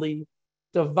godly,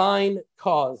 divine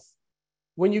cause,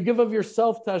 when you give of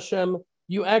yourself to Hashem,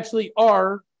 you actually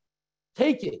are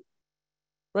taking,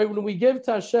 right? When we give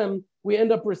to Hashem, we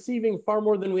end up receiving far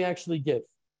more than we actually give.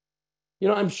 You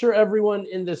know, I'm sure everyone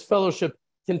in this fellowship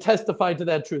can testify to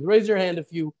that truth. Raise your hand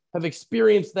if you have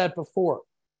experienced that before,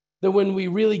 that when we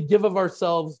really give of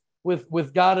ourselves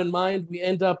with God in mind, we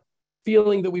end up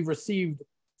feeling that we've received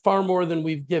far more than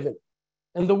we've given.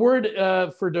 And the word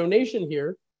for donation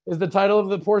here is the title of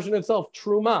the portion itself,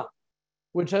 truma,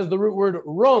 which has the root word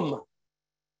rom,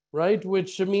 right?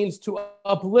 Which means to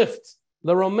uplift,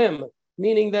 l'romem,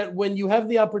 meaning that when you have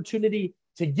the opportunity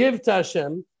to give to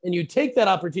Hashem and you take that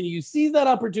opportunity, you seize that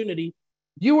opportunity,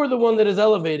 you are the one that is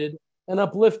elevated and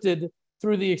uplifted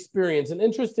through the experience. And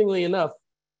interestingly enough,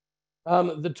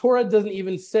 the Torah doesn't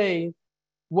even say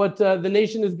what the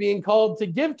nation is being called to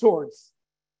give towards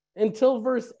until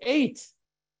verse 8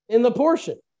 in the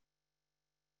portion,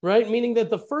 right? Meaning that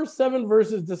the first 7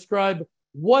 verses describe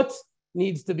what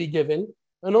needs to be given,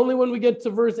 and only when we get to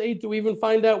verse 8 do we even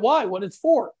find out why, what it's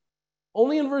for.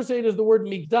 Only in verse 8 is the word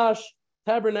mikdash,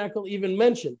 tabernacle, even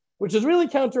mentioned, which is really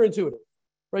counterintuitive,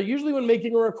 right? Usually when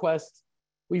making a request,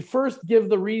 we first give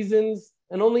the reasons,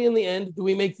 and only in the end do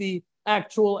we make the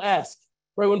actual ask,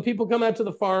 right? When people come out to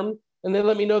the farm and they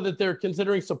let me know that they're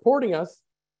considering supporting us,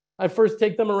 I first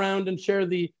take them around and share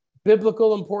the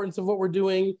biblical importance of what we're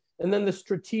doing, and then the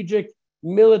strategic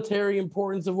military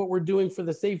importance of what we're doing for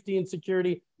the safety and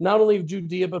security, not only of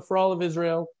Judea, but for all of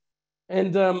Israel.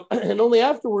 And only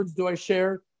afterwards do I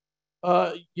share,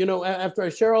 after I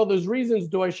share all those reasons,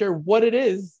 do I share what it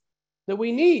is that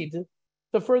we need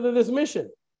to further this mission.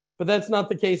 But that's not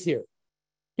the case here.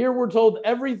 Here we're told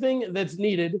everything that's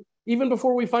needed, even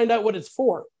before we find out what it's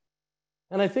for.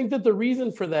 And I think that the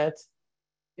reason for that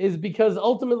is because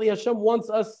ultimately Hashem wants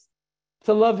us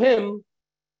to love him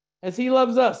as he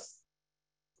loves us,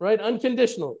 right?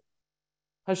 Unconditionally.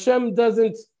 Hashem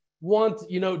doesn't want,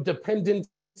 dependent,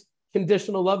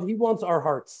 conditional love. He wants our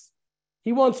hearts.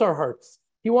 He wants our hearts.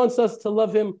 He wants us to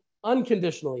love him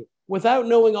unconditionally, without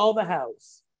knowing all the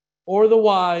hows or the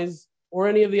whys or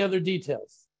any of the other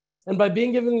details. And by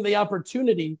being given the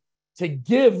opportunity to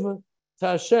give to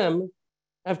Hashem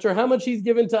after how much he's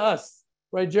given to us,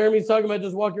 right? Jeremy's talking about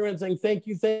just walking around saying, thank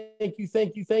you, thank you,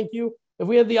 thank you, thank you. If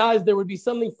we had the eyes, there would be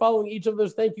something following each of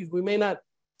those thank yous. We may not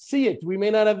see it. We may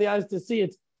not have the eyes to see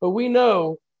it, but we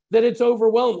know that it's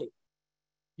overwhelming.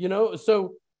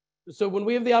 So when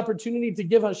we have the opportunity to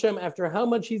give Hashem after how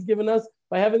much he's given us,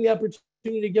 by having the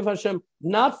opportunity to give Hashem,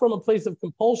 not from a place of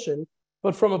compulsion,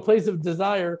 but from a place of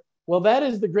desire, well, that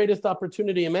is the greatest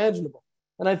opportunity imaginable.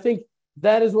 And I think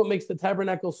that is what makes the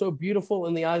tabernacle so beautiful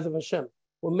in the eyes of Hashem.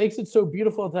 What makes it so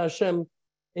beautiful to Hashem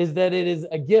is that it is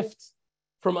a gift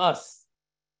from us.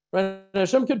 Right?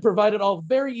 Hashem could provide it all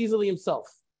very easily himself,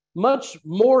 much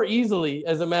more easily,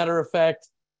 as a matter of fact,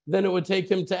 than it would take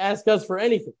him to ask us for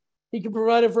anything. He could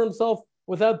provide it for himself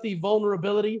without the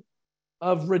vulnerability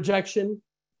of rejection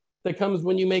that comes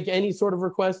when you make any sort of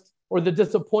request, or the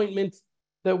disappointment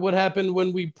that would happen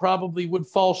when we probably would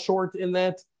fall short in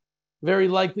that, very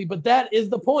likely. But that is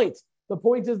the point. The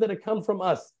point is that it comes from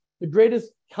us. The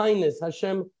greatest kindness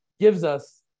Hashem gives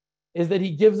us is that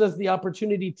he gives us the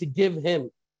opportunity to give him.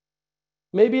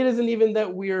 Maybe it isn't even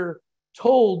that we're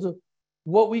told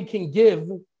what we can give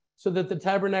so that the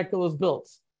tabernacle is built,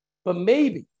 but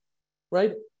maybe,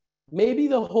 right? Maybe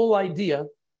the whole idea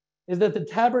is that the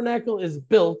tabernacle is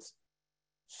built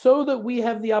so that we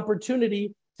have the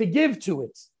opportunity to give to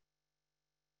it,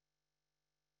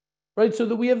 right? So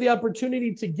that we have the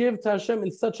opportunity to give to Hashem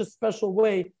in such a special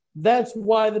way. That's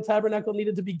why the tabernacle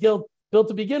needed to be built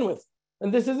to begin with.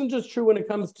 And this isn't just true when it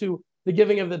comes to the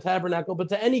giving of the tabernacle, but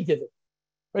to any giving,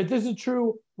 right? This is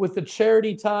true with the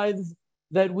charity tithes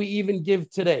that we even give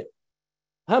today.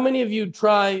 How many of you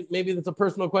try, maybe that's a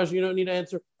personal question, you don't need to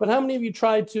answer, but how many of you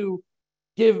try to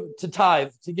give to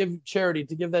tithe, to give charity,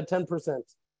 to give that 10%?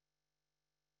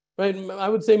 Right? I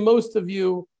would say most of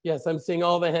you, yes, I'm seeing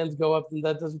all the hands go up, and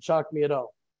that doesn't shock me at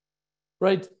all.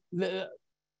 Right?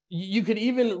 You could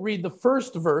even read the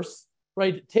first verse,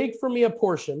 right? Take from me a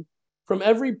portion from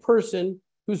every person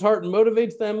whose heart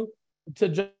motivates them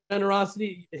to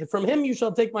generosity. From him you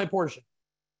shall take my portion.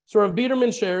 So Rav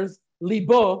Biederman shares,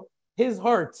 libo, his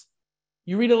heart.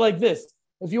 You read it like this.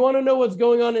 If you want to know what's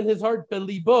going on in his heart,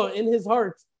 belibo, in his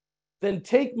heart, then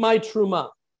take my truma.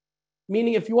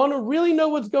 Meaning, if you want to really know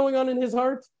what's going on in his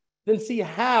heart, then see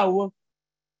how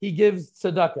he gives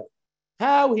tzedakah,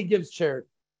 how he gives charity.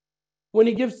 When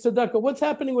he gives tzedakah, what's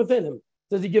happening within him?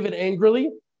 Does he give it angrily,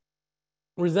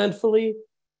 resentfully,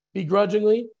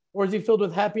 begrudgingly, or is he filled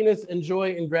with happiness and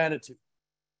joy and gratitude?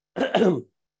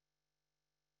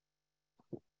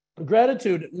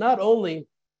 Gratitude, not only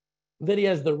that he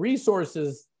has the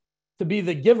resources to be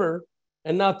the giver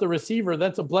and not the receiver.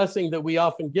 That's a blessing that we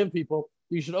often give people.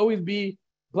 You should always be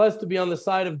blessed to be on the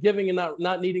side of giving and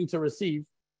not needing to receive.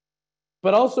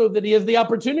 But also that he has the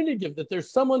opportunity to give, that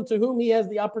there's someone to whom he has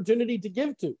the opportunity to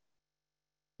give to.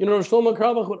 Shlomo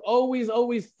Carlebach would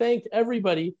always thank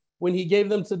everybody when he gave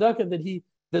them tzedakah,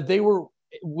 that they were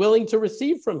willing to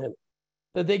receive from him,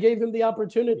 that they gave him the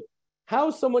opportunity.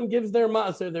 How someone gives their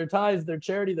maaser, their tithes, their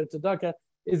charity, their tzedakah,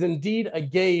 is indeed a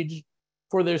gauge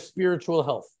for their spiritual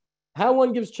health. How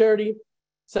one gives charity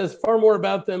says far more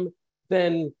about them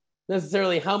than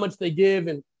necessarily how much they give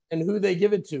and who they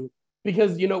give it to.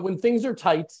 Because, when things are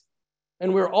tight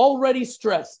and we're already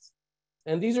stressed,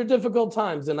 and these are difficult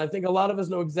times, and I think a lot of us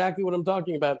know exactly what I'm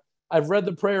talking about. I've read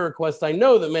the prayer request. I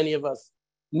know that many of us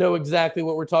know exactly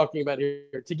what we're talking about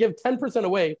here. To give 10%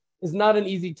 away is not an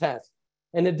easy task.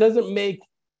 And it doesn't make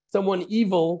someone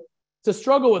evil to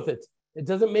struggle with it. It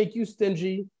doesn't make you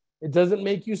stingy. It doesn't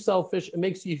make you selfish. It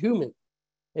makes you human.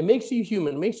 It makes you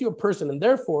human. It makes you a person. And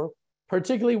therefore,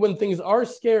 particularly when things are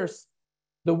scarce,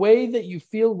 the way that you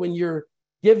feel when you're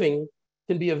giving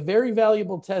can be a very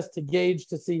valuable test to gauge,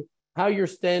 to see how you're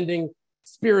standing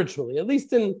spiritually, at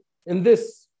least in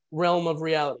this realm of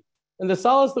reality. And the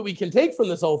solace that we can take from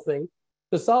this whole thing,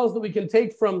 the solace that we can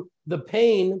take from the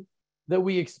pain that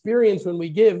we experience when we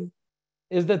give,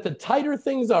 is that the tighter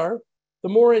things are, the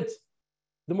more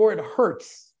it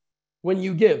hurts when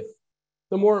you give,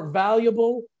 the more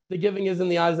valuable the giving is in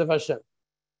the eyes of Hashem,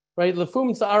 right?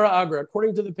 Lefum Sa'ara Agra,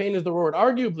 according to the pain is the reward.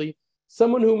 Arguably,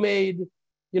 someone who made,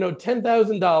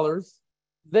 $10,000,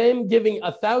 them giving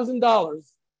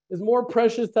 $1,000 is more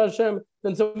precious to Hashem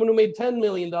than someone who made $10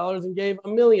 million and gave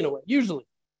 $1 million away, usually.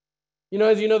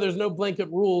 As you know, there's no blanket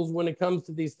rules when it comes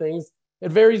to these things.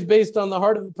 It varies based on the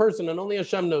heart of the person, and only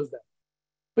Hashem knows that.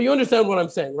 But you understand what I'm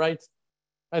saying, right?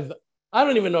 I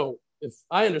don't even know if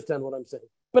I understand what I'm saying.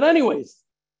 But anyways,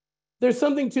 there's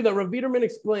something to that. Rav Biderman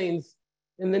explains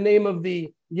in the name of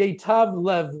the Yetav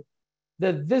Lev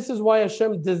that this is why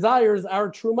Hashem desires our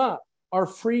truma, our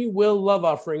free will love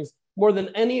offerings, more than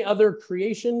any other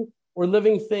creation or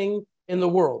living thing in the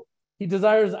world. He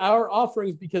desires our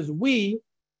offerings because we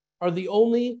are the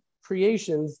only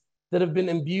creations that have been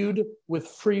imbued with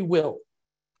free will.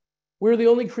 We're the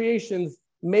only creations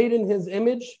made in his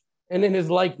image and in his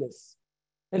likeness.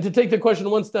 And to take the question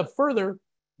one step further,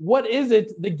 what is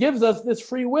it that gives us this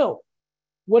free will?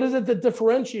 What is it that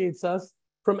differentiates us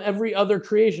from every other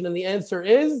creation? And the answer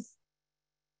is,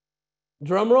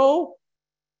 drum roll,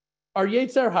 our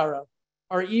Yetzer Hara,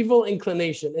 our evil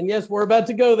inclination. And yes, we're about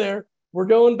to go there. We're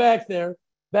going back there,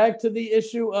 back to the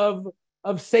issue of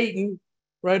Satan,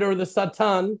 right? Or the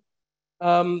Satan.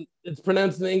 It's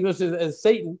pronounced in English as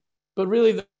Satan, but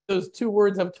really those two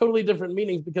words have totally different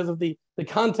meanings because of the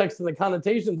context and the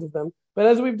connotations of them. But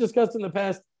as we've discussed in the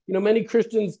past, many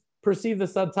Christians perceive the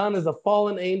Satan as a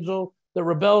fallen angel that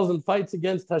rebels and fights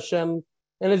against Hashem.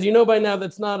 And as you know by now,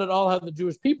 that's not at all how the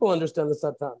Jewish people understand the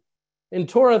Satan. In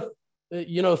Torah,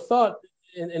 thought,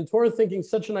 in Torah thinking,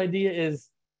 such an idea is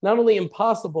not only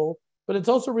impossible, but it's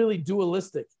also really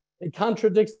dualistic. It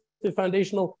contradicts the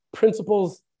foundational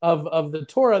principles of the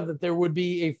Torah, that there would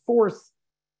be a force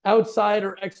outside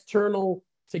or external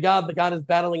to God that God is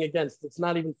battling against. It's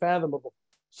not even fathomable.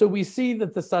 So we see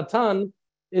that the Satan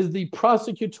is the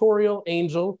prosecutorial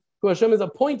angel who Hashem has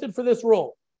appointed for this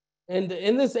role. And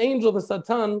in this angel, the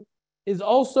Satan is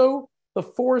also the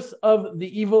force of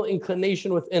the evil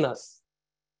inclination within us,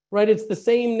 right? It's the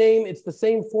same name, it's the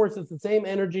same force, it's the same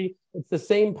energy, it's the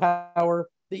same power,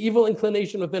 the evil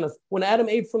inclination within us. When Adam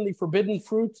ate from the forbidden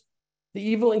fruit, the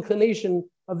evil inclination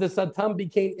of the Satan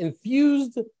became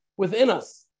infused within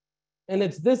us. And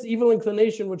it's this evil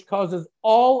inclination which causes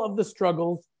all of the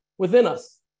struggles within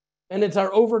us. And it's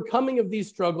our overcoming of these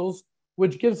struggles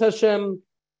which gives Hashem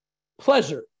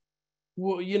pleasure,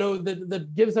 that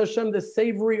gives Hashem this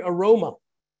savory aroma.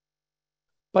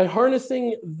 By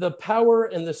harnessing the power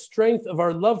and the strength of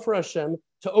our love for Hashem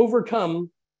to overcome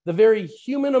the very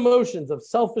human emotions of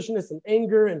selfishness and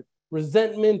anger and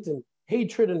resentment and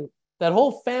hatred and that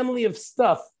whole family of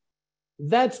stuff,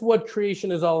 that's what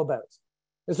creation is all about.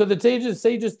 And so the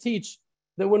sages teach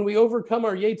that when we overcome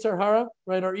our Yetzer Hara,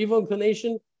 right, our evil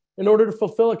inclination, in order to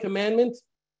fulfill a commandment,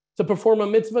 to perform a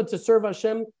mitzvah, to serve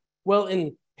Hashem, well,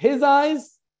 in his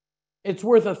eyes, it's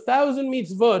worth 1,000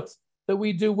 mitzvot that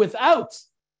we do without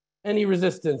any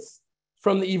resistance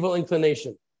from the evil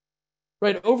inclination,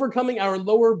 right? Overcoming our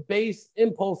lower base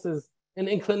impulses and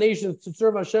inclinations to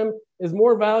serve Hashem is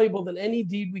more valuable than any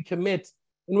deed we commit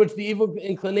in which the evil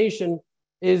inclination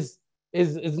is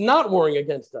not warring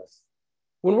against us.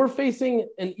 When we're facing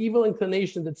an evil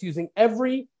inclination that's using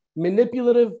every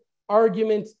manipulative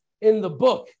argument in the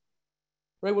book,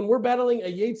 right? When we're battling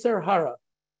a Yetzer Hara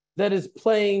that is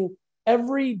playing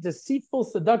every deceitful,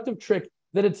 seductive trick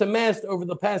that it's amassed over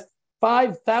the past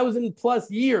 5,000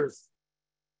 plus years,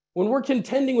 when we're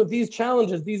contending with these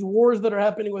challenges, these wars that are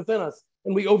happening within us,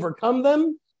 and we overcome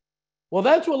them, well,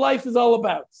 that's what life is all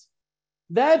about.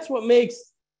 That's what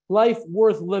makes life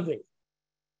worth living.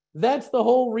 That's the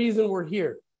whole reason we're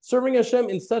here. Serving Hashem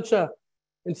in such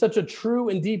a true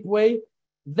and deep way,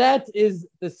 that is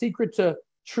the secret to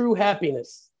true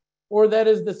happiness, or that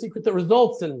is the secret that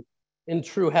results in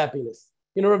true happiness.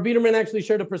 Rav Biderman actually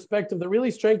shared a perspective that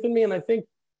really strengthened me, and I think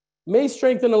may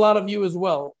strengthen a lot of you as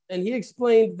well. And he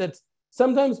explained that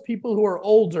sometimes people who are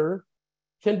older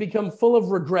can become full of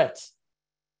regret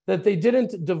that they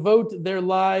didn't devote their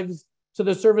lives to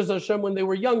the service of Hashem when they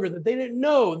were younger, that they didn't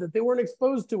know, that they weren't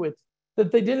exposed to it,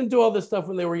 that they didn't do all this stuff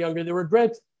when they were younger. They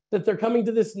regret that they're coming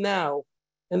to this now,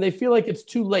 and they feel like it's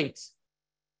too late.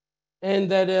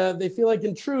 And that they feel like,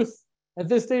 in truth, at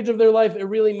this stage of their life, it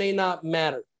really may not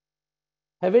matter.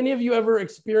 Have any of you ever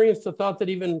experienced a thought that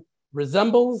even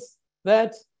resembles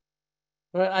that?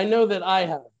 Right? I know that I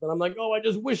have. And I'm like, I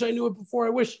just wish I knew it before. I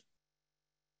wish.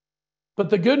 But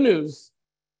the good news,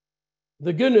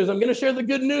 I'm going to share the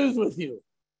good news with you.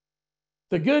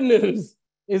 The good news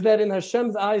is that in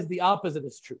Hashem's eyes, the opposite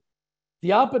is true.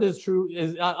 The opposite is true.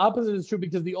 Opposite is true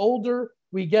because the older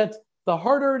we get, the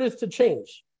harder it is to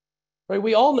change. Right?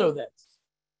 We all know that.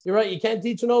 You're right. You can't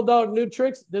teach an old dog new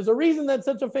tricks. There's a reason that's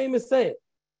such a famous saying.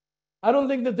 I don't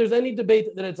think that there's any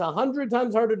debate that it's 100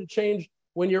 times harder to change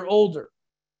when you're older.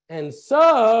 And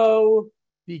so,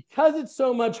 because it's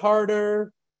so much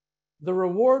harder, the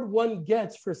reward one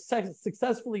gets for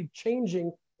successfully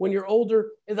changing when you're older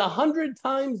is 100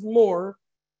 times more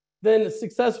than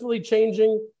successfully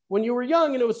changing when you were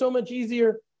young and it was so much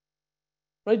easier.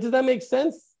 Right? Does that make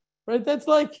sense? Right? That's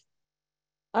like,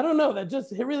 I don't know,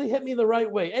 it really hit me the right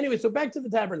way. Anyway, so back to the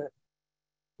tabernacle.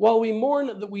 While we mourn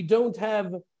that we don't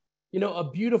have, a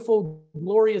beautiful,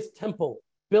 glorious temple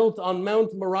built on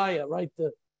Mount Moriah, right?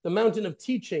 The mountain of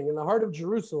teaching in the heart of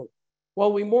Jerusalem.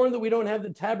 While we mourn that we don't have the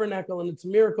tabernacle and its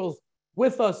miracles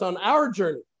with us on our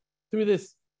journey through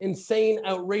this insane,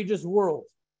 outrageous world,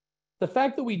 the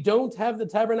fact that we don't have the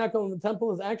tabernacle and the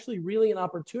temple is actually really an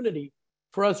opportunity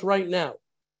for us right now.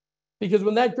 Because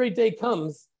when that great day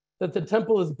comes, that the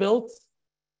temple is built,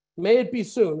 may it be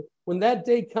soon, when that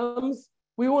day comes,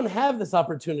 we won't have this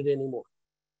opportunity anymore.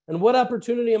 And what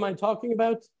opportunity am I talking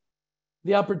about?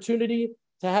 The opportunity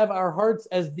to have our hearts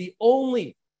as the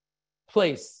only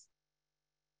place,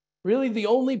 really the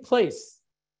only place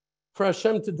for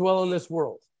Hashem to dwell in this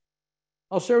world.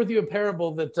 I'll share with you a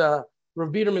parable that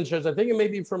Rav Biederman shares. I think it may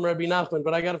be from Rabbi Nachman,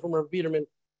 but I got it from Rav Biederman.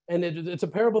 And it's a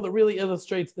parable that really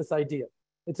illustrates this idea.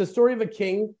 It's a story of a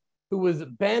king who was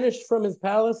banished from his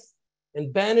palace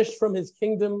and banished from his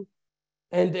kingdom.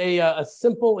 And he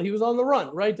was on the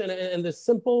run, right? And this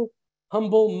simple,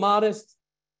 humble, modest,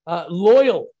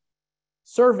 loyal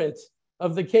servant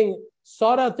of the king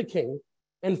sought out the king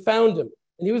and found him.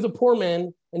 And he was a poor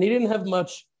man and he didn't have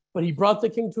much, but he brought the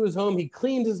king to his home. He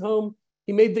cleaned his home.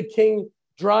 He made the king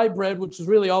dry bread, which is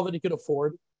really all that he could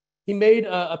afford. He made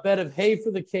a bed of hay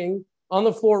for the king on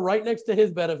the floor right next to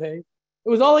his bed of hay. It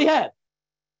was all he had.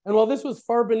 And while this was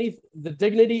far beneath the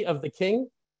dignity of the king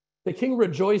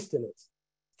rejoiced in it.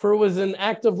 For it was an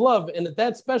act of love. And at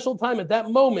that special time, at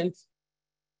that moment,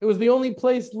 it was the only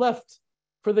place left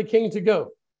for the king to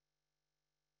go.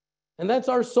 And that's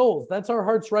our souls. That's our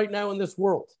hearts right now in this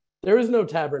world. There is no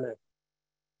tabernacle.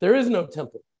 There is no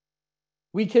temple.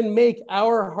 We can make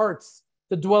our hearts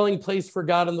the dwelling place for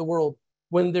God in the world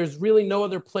when there's really no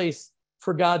other place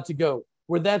for God to go,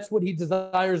 where that's what he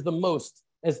desires the most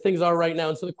as things are right now.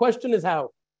 And so the question is how,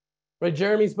 right?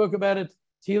 Jeremy spoke about it.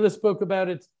 Tila spoke about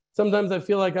it. Sometimes I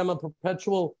feel like I'm a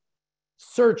perpetual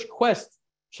search, quest,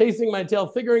 chasing my tail,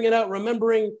 figuring it out,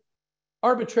 remembering,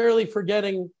 arbitrarily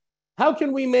forgetting. How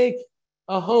can we make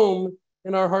a home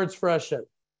in our hearts for Hashem?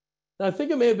 Now, I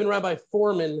think it may have been Rabbi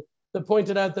Foreman that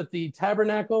pointed out that the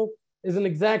tabernacle is an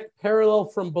exact parallel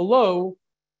from below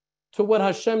to what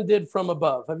Hashem did from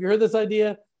above. Have you heard this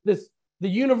idea? The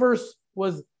universe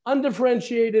was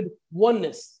undifferentiated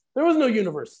oneness. There was no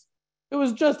universe. It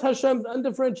was just Hashem's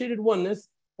undifferentiated oneness,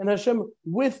 and Hashem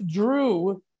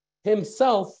withdrew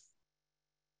himself,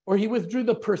 or he withdrew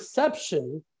the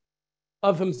perception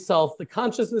of himself, the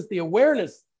consciousness, the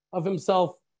awareness of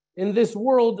himself in this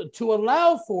world to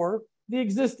allow for the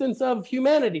existence of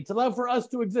humanity, to allow for us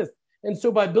to exist. And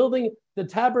so by building the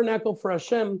tabernacle for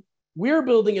Hashem, we're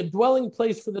building a dwelling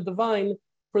place for the divine,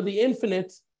 for the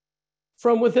infinite,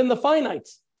 from within the finite.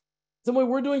 Some way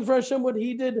we're doing for Hashem what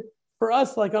he did for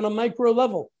us, like on a micro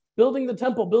level, building the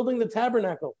temple, building the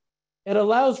tabernacle. It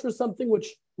allows for something which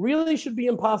really should be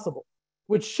impossible,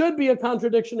 which should be a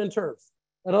contradiction in terms.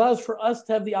 It allows for us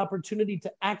to have the opportunity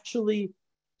to actually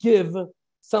give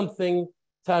something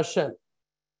to Hashem,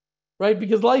 right?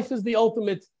 Because life is the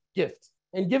ultimate gift,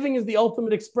 and giving is the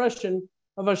ultimate expression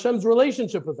of Hashem's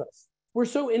relationship with us. We're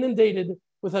so inundated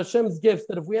with Hashem's gifts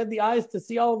that if we had the eyes to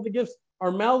see all of the gifts,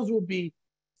 our mouths would be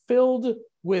filled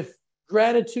with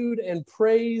gratitude and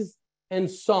praise and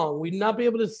song. We'd not be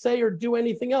able to say or do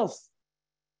anything else.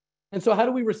 And so how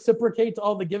do we reciprocate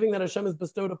all the giving that Hashem has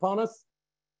bestowed upon us?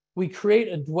 We create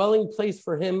a dwelling place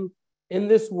for him in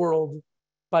this world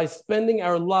by spending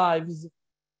our lives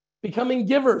becoming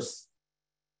givers,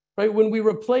 right? When we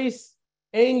replace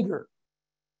anger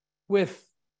with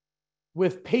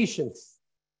patience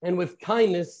and with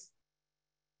kindness,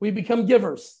 we become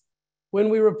givers. When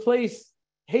we replace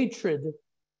hatred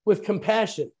with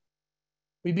compassion,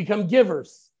 we become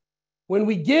givers. When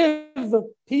we give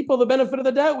people the benefit of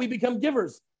the doubt, we become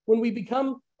givers. When we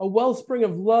become a wellspring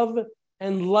of love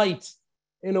and light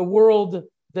in a world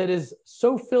that is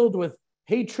so filled with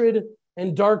hatred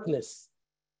and darkness,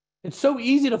 it's so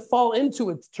easy to fall into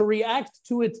it, to react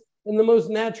to it in the most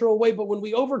natural way. But when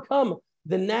we overcome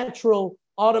the natural,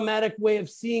 automatic way of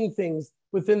seeing things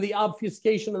within the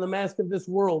obfuscation and the mask of this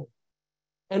world,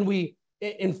 and we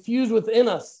infuse within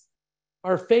us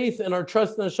our faith and our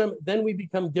trust in Hashem, then we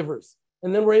become givers.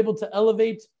 And then we're able to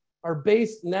elevate our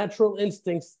base natural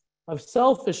instincts of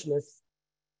selfishness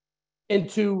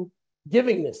into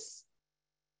givingness.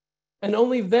 And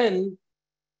only then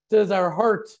does our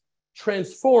heart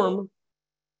transform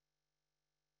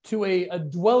to a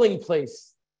dwelling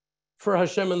place for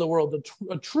Hashem in the world,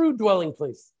 a true dwelling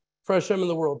place for Hashem in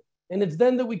the world. And it's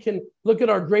then that we can look at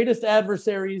our greatest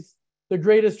adversaries, the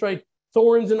greatest, right,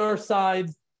 thorns in our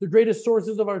sides, the greatest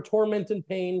sources of our torment and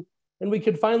pain, and we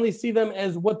can finally see them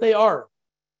as what they are.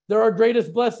 They're our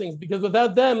greatest blessings, because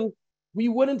without them, we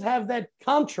wouldn't have that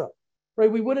contra,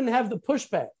 right? We wouldn't have the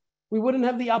pushback. We wouldn't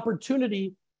have the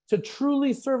opportunity to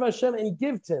truly serve Hashem and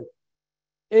give to Him.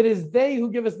 It is they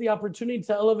who give us the opportunity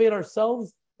to elevate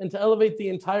ourselves and to elevate the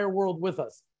entire world with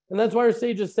us. And that's why our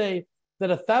sages say that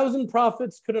 1,000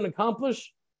 prophets couldn't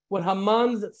accomplish what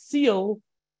Haman's seal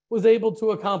was able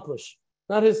to accomplish.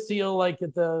 Not his seal like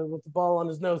with the ball on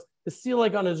his nose, the seal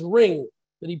like on his ring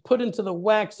that he put into the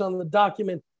wax on the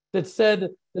document that said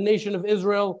the nation of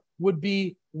Israel would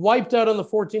be wiped out on the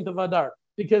 14th of Adar.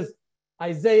 Because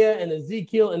Isaiah and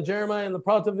Ezekiel and Jeremiah and the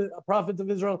prophets of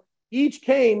Israel each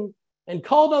came and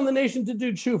called on the nation to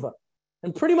do tshuva.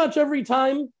 And pretty much every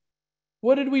time,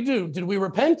 what did we do? Did we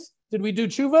repent? Did we do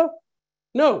tshuva?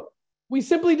 No, we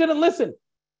simply didn't listen.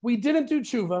 We didn't do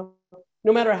tshuva,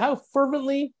 no matter how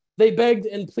fervently they begged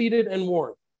and pleaded and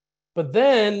warned. But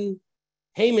then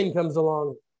Haman comes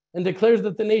along and declares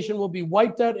that the nation will be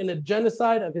wiped out in a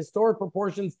genocide of historic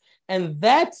proportions. And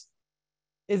that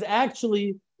is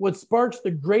actually what sparks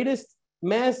the greatest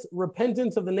mass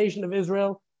repentance of the nation of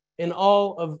Israel in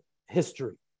all of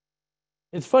history.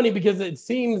 It's funny because it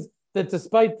seems that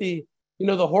despite the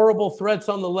horrible threats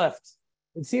on the left,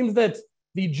 it seems that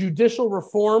the judicial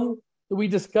reform that we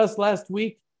discussed last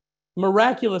week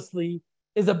miraculously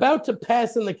is about to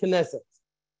pass in the Knesset.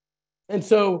 And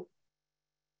so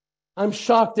I'm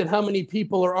shocked at how many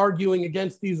people are arguing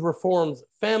against these reforms.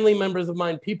 Family members of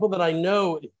mine, people that I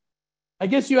know. I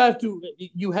guess you had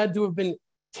to have been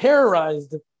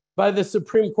terrorized by the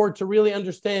Supreme Court to really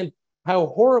understand how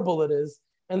horrible it is.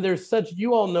 And there's such,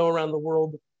 you all know around the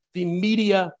world, the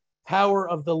media power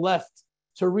of the left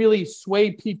to really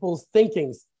sway people's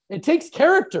thinkings. It takes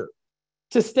character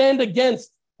to stand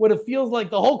against what it feels like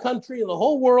the whole country and the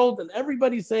whole world and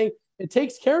everybody's saying. It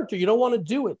takes character. You don't want to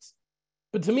do it.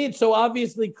 But to me, it's so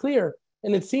obviously clear.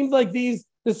 And it seems like the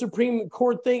Supreme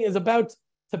Court thing is about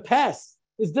to pass.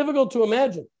 It's difficult to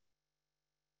imagine.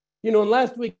 And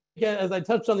last week, as I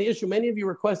touched on the issue, many of you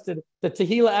requested that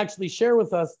Tehillah actually share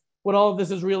with us what all of this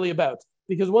is really about.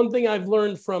 Because one thing I've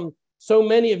learned from so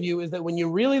many of you is that when you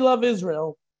really love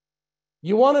Israel,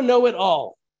 you want to know it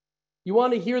all. You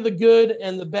want to hear the good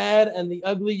and the bad and the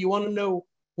ugly. You want to know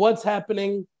what's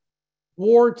happening,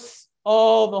 warts, the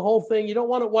whole thing. You don't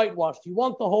want it whitewashed. You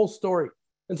want the whole story.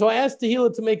 And so I asked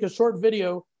Tehillah to make a short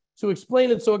video to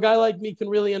explain it so a guy like me can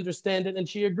really understand it. And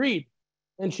she agreed.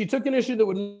 And she took an issue that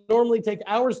would normally take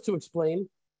hours to explain,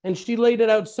 and she laid it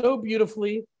out so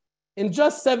beautifully in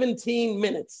just 17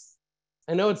 minutes.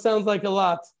 I know it sounds like a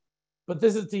lot, but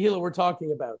this is Tehillah we're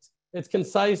talking about. It's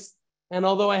concise, and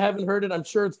although I haven't heard it, I'm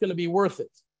sure it's going to be worth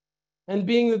it. And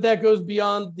being that goes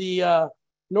beyond the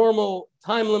normal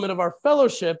time limit of our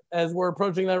fellowship, as we're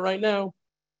approaching that right now,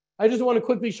 I just want to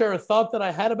quickly share a thought that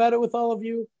I had about it with all of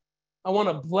you. I want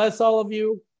to bless all of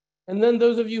you. And then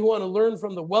those of you who want to learn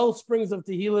from the well springs of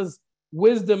Tehillah's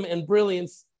wisdom and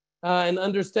brilliance and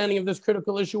understanding of this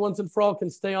critical issue once and for all can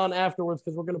stay on afterwards,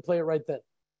 because we're going to play it right then.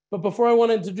 But before I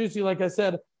want to introduce you, like I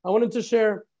said, I wanted to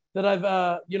share that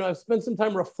I've spent some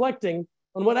time reflecting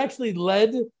on what actually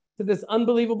led to this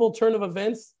unbelievable turn of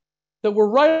events that we're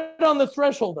right on the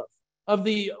threshold of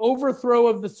the overthrow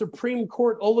of the Supreme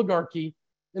Court oligarchy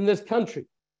in this country.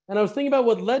 And I was thinking about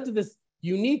what led to this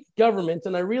unique government,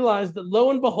 and I realized that lo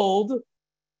and behold,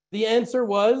 the answer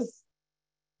was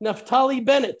Naftali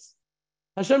Bennett.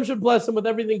 Hashem should bless him with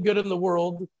everything good in the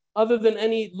world, other than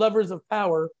any lovers of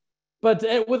power. But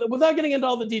without getting into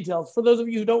all the details, for those of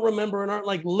you who don't remember and aren't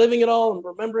like living it all and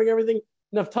remembering everything,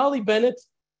 Naftali Bennett,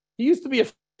 he used to be a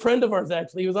friend of ours,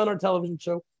 actually. He was on our television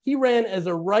show. He ran as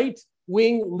a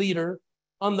right-wing leader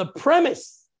on the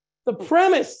premise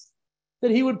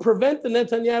that he would prevent the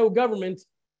Netanyahu government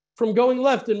from going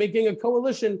left and making a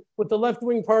coalition with the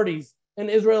left-wing parties and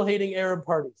Israel-hating Arab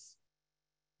parties.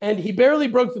 And he barely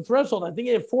broke the threshold. I think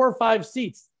he had 4 or 5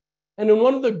 seats. And in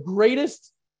one of the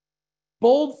greatest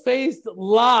bold-faced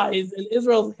lies in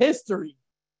Israel's history,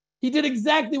 he did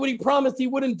exactly what he promised he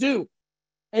wouldn't do.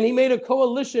 And he made a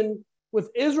coalition with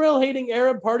Israel-hating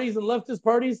Arab parties and leftist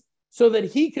parties so that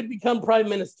he could become prime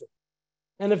minister.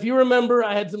 And if you remember,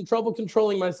 I had some trouble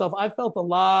controlling myself. I felt a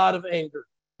lot of anger.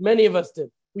 Many of us did.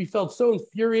 We felt so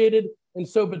infuriated and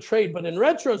so betrayed. But in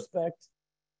retrospect,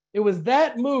 it was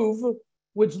that move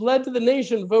which led to the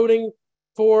nation voting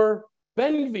for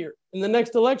Ben-Gvir in the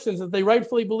next elections, as they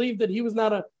rightfully believed that he was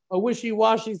not a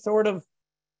wishy-washy sort of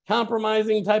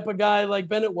compromising type of guy like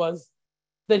Bennett was,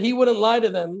 that he wouldn't lie to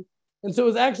them. And so it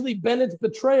was actually Bennett's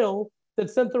betrayal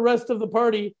that sent the rest of the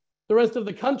party, the rest of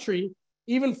the country,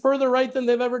 even further right than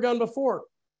they've ever gone before,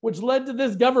 which led to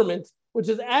this government, which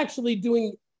is actually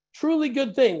doing truly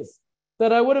good things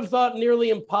that I would have thought nearly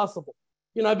impossible.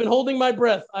 You know, I've been holding my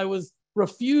breath. I was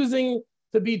refusing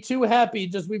to be too happy.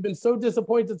 Just we've been so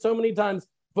disappointed so many times,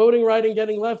 voting right and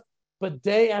getting left. But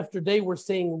day after day, we're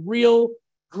seeing real,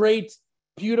 great,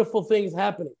 beautiful things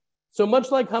happening. So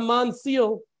much like Haman's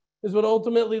seal is what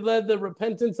ultimately led the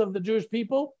repentance of the Jewish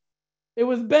people, it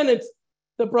was Bennett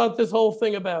that brought this whole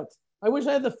thing about. I wish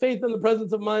I had the faith and the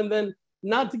presence of mind then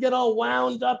not to get all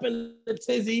wound up in the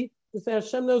tizzy, to say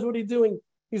Hashem knows what he's doing.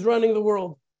 He's running the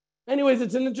world. Anyways,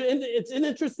 it's an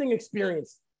interesting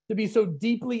experience to be so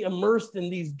deeply immersed in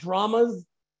these dramas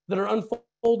that are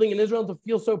unfolding in Israel, to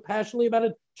feel so passionately about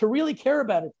it, to really care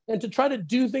about it, and to try to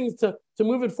do things to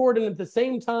move it forward. And at the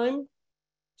same time,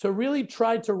 to really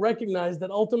try to recognize that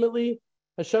ultimately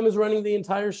Hashem is running the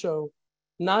entire show,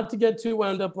 not to get too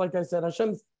wound up. Like I said,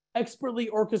 Hashem's expertly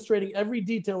orchestrating every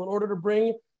detail in order to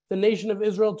bring the nation of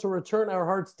Israel to return our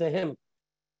hearts to him,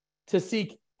 to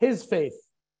seek his faith,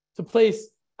 to place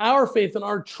our faith and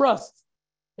our trust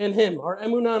in him, our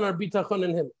emunah and our bitachon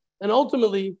in him. And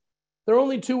ultimately, there are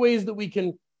only two ways that we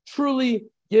can truly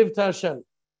give to Hashem,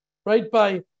 right?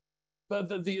 By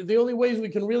the only ways we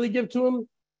can really give to him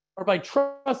are by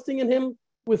trusting in him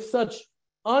with such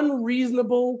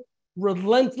unreasonable,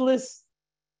 relentless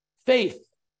faith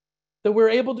that we're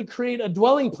able to create a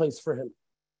dwelling place for him,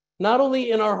 not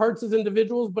only in our hearts as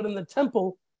individuals, but in the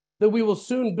temple that we will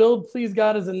soon build, please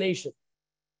God, as a nation.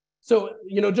 So,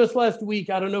 you know, just last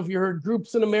week, I don't know if you heard,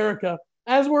 groups in America,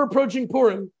 as we're approaching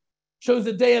Purim, chose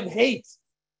a day of hate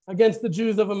against the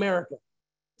Jews of America.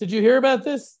 Did you hear about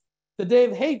this? The day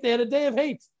of hate. They had a day of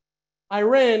hate.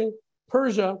 Iran,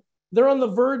 Persia, they're on the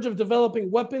verge of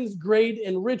developing weapons-grade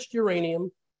enriched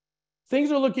uranium.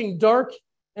 Things are looking dark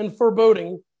and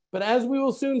foreboding, but as we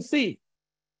will soon see,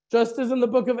 just as in the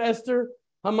book of Esther,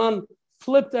 Haman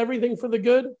flipped everything for the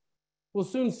good, we'll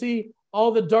soon see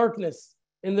all the darkness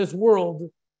in this world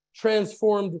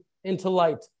transformed into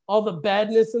light, all the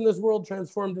badness in this world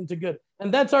transformed into good.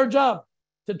 And that's our job,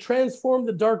 to transform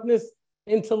the darkness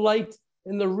into light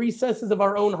in the recesses of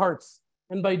our own hearts.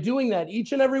 And by doing that,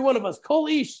 each and every one of us, kol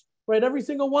ish, right? Every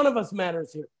single one of us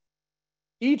matters here.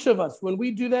 Each of us, when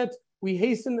we do that, we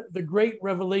hasten the great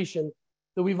revelation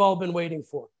that we've all been waiting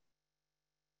for.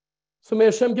 So may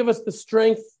Hashem give us the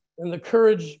strength and the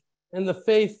courage and the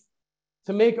faith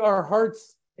to make our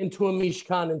hearts into a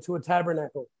mishkan, into a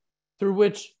tabernacle, through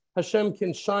which Hashem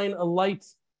can shine a light,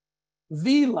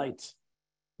 the light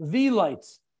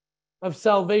of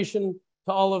salvation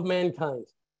to all of mankind.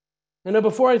 And now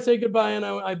before I say goodbye, and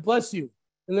I bless you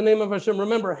in the name of Hashem,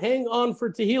 remember, hang on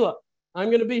for Tehillah. I'm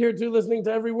going to be here too, listening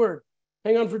to every word.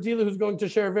 Hang on for Tehillah, who's going to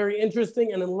share a very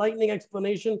interesting and enlightening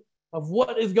explanation of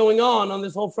what is going on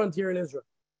this whole frontier in Israel.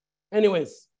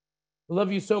 Anyways, I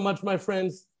love you so much, my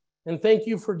friends. And thank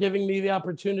you for giving me the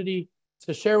opportunity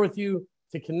to share with you,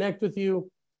 to connect with you,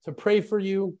 to pray for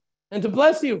you, and to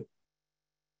bless you.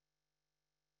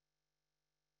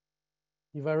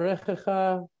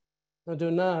 Yivarechecha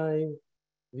Adonai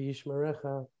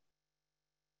v'yishmerecha.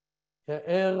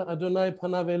 Ya'er Adonai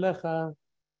panav elecha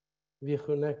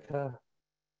v'yichuneka.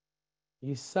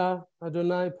 Yisa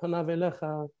Adonai panav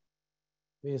elecha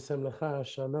v'yisem lecha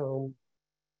shalom.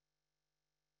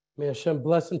 May Hashem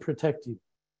bless and protect you.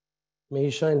 May he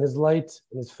shine his light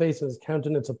and his face and his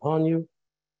countenance upon you,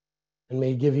 and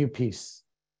may he give you peace.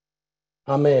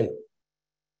 Amen.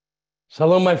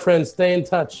 Shalom, my friends. Stay in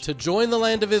touch. To join the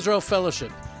Land of Israel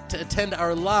Fellowship, to attend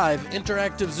our live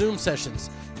interactive Zoom sessions,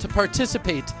 to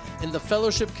participate in the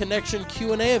Fellowship Connection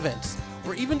Q&A events,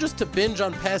 or even just to binge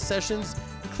on past sessions,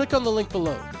 click on the link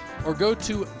below, or go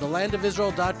to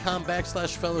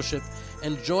thelandofisrael.com/fellowship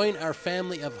and join our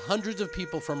family of hundreds of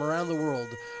people from around the world,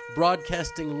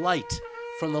 broadcasting light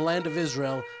from the land of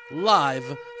Israel, live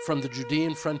from the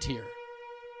Judean frontier.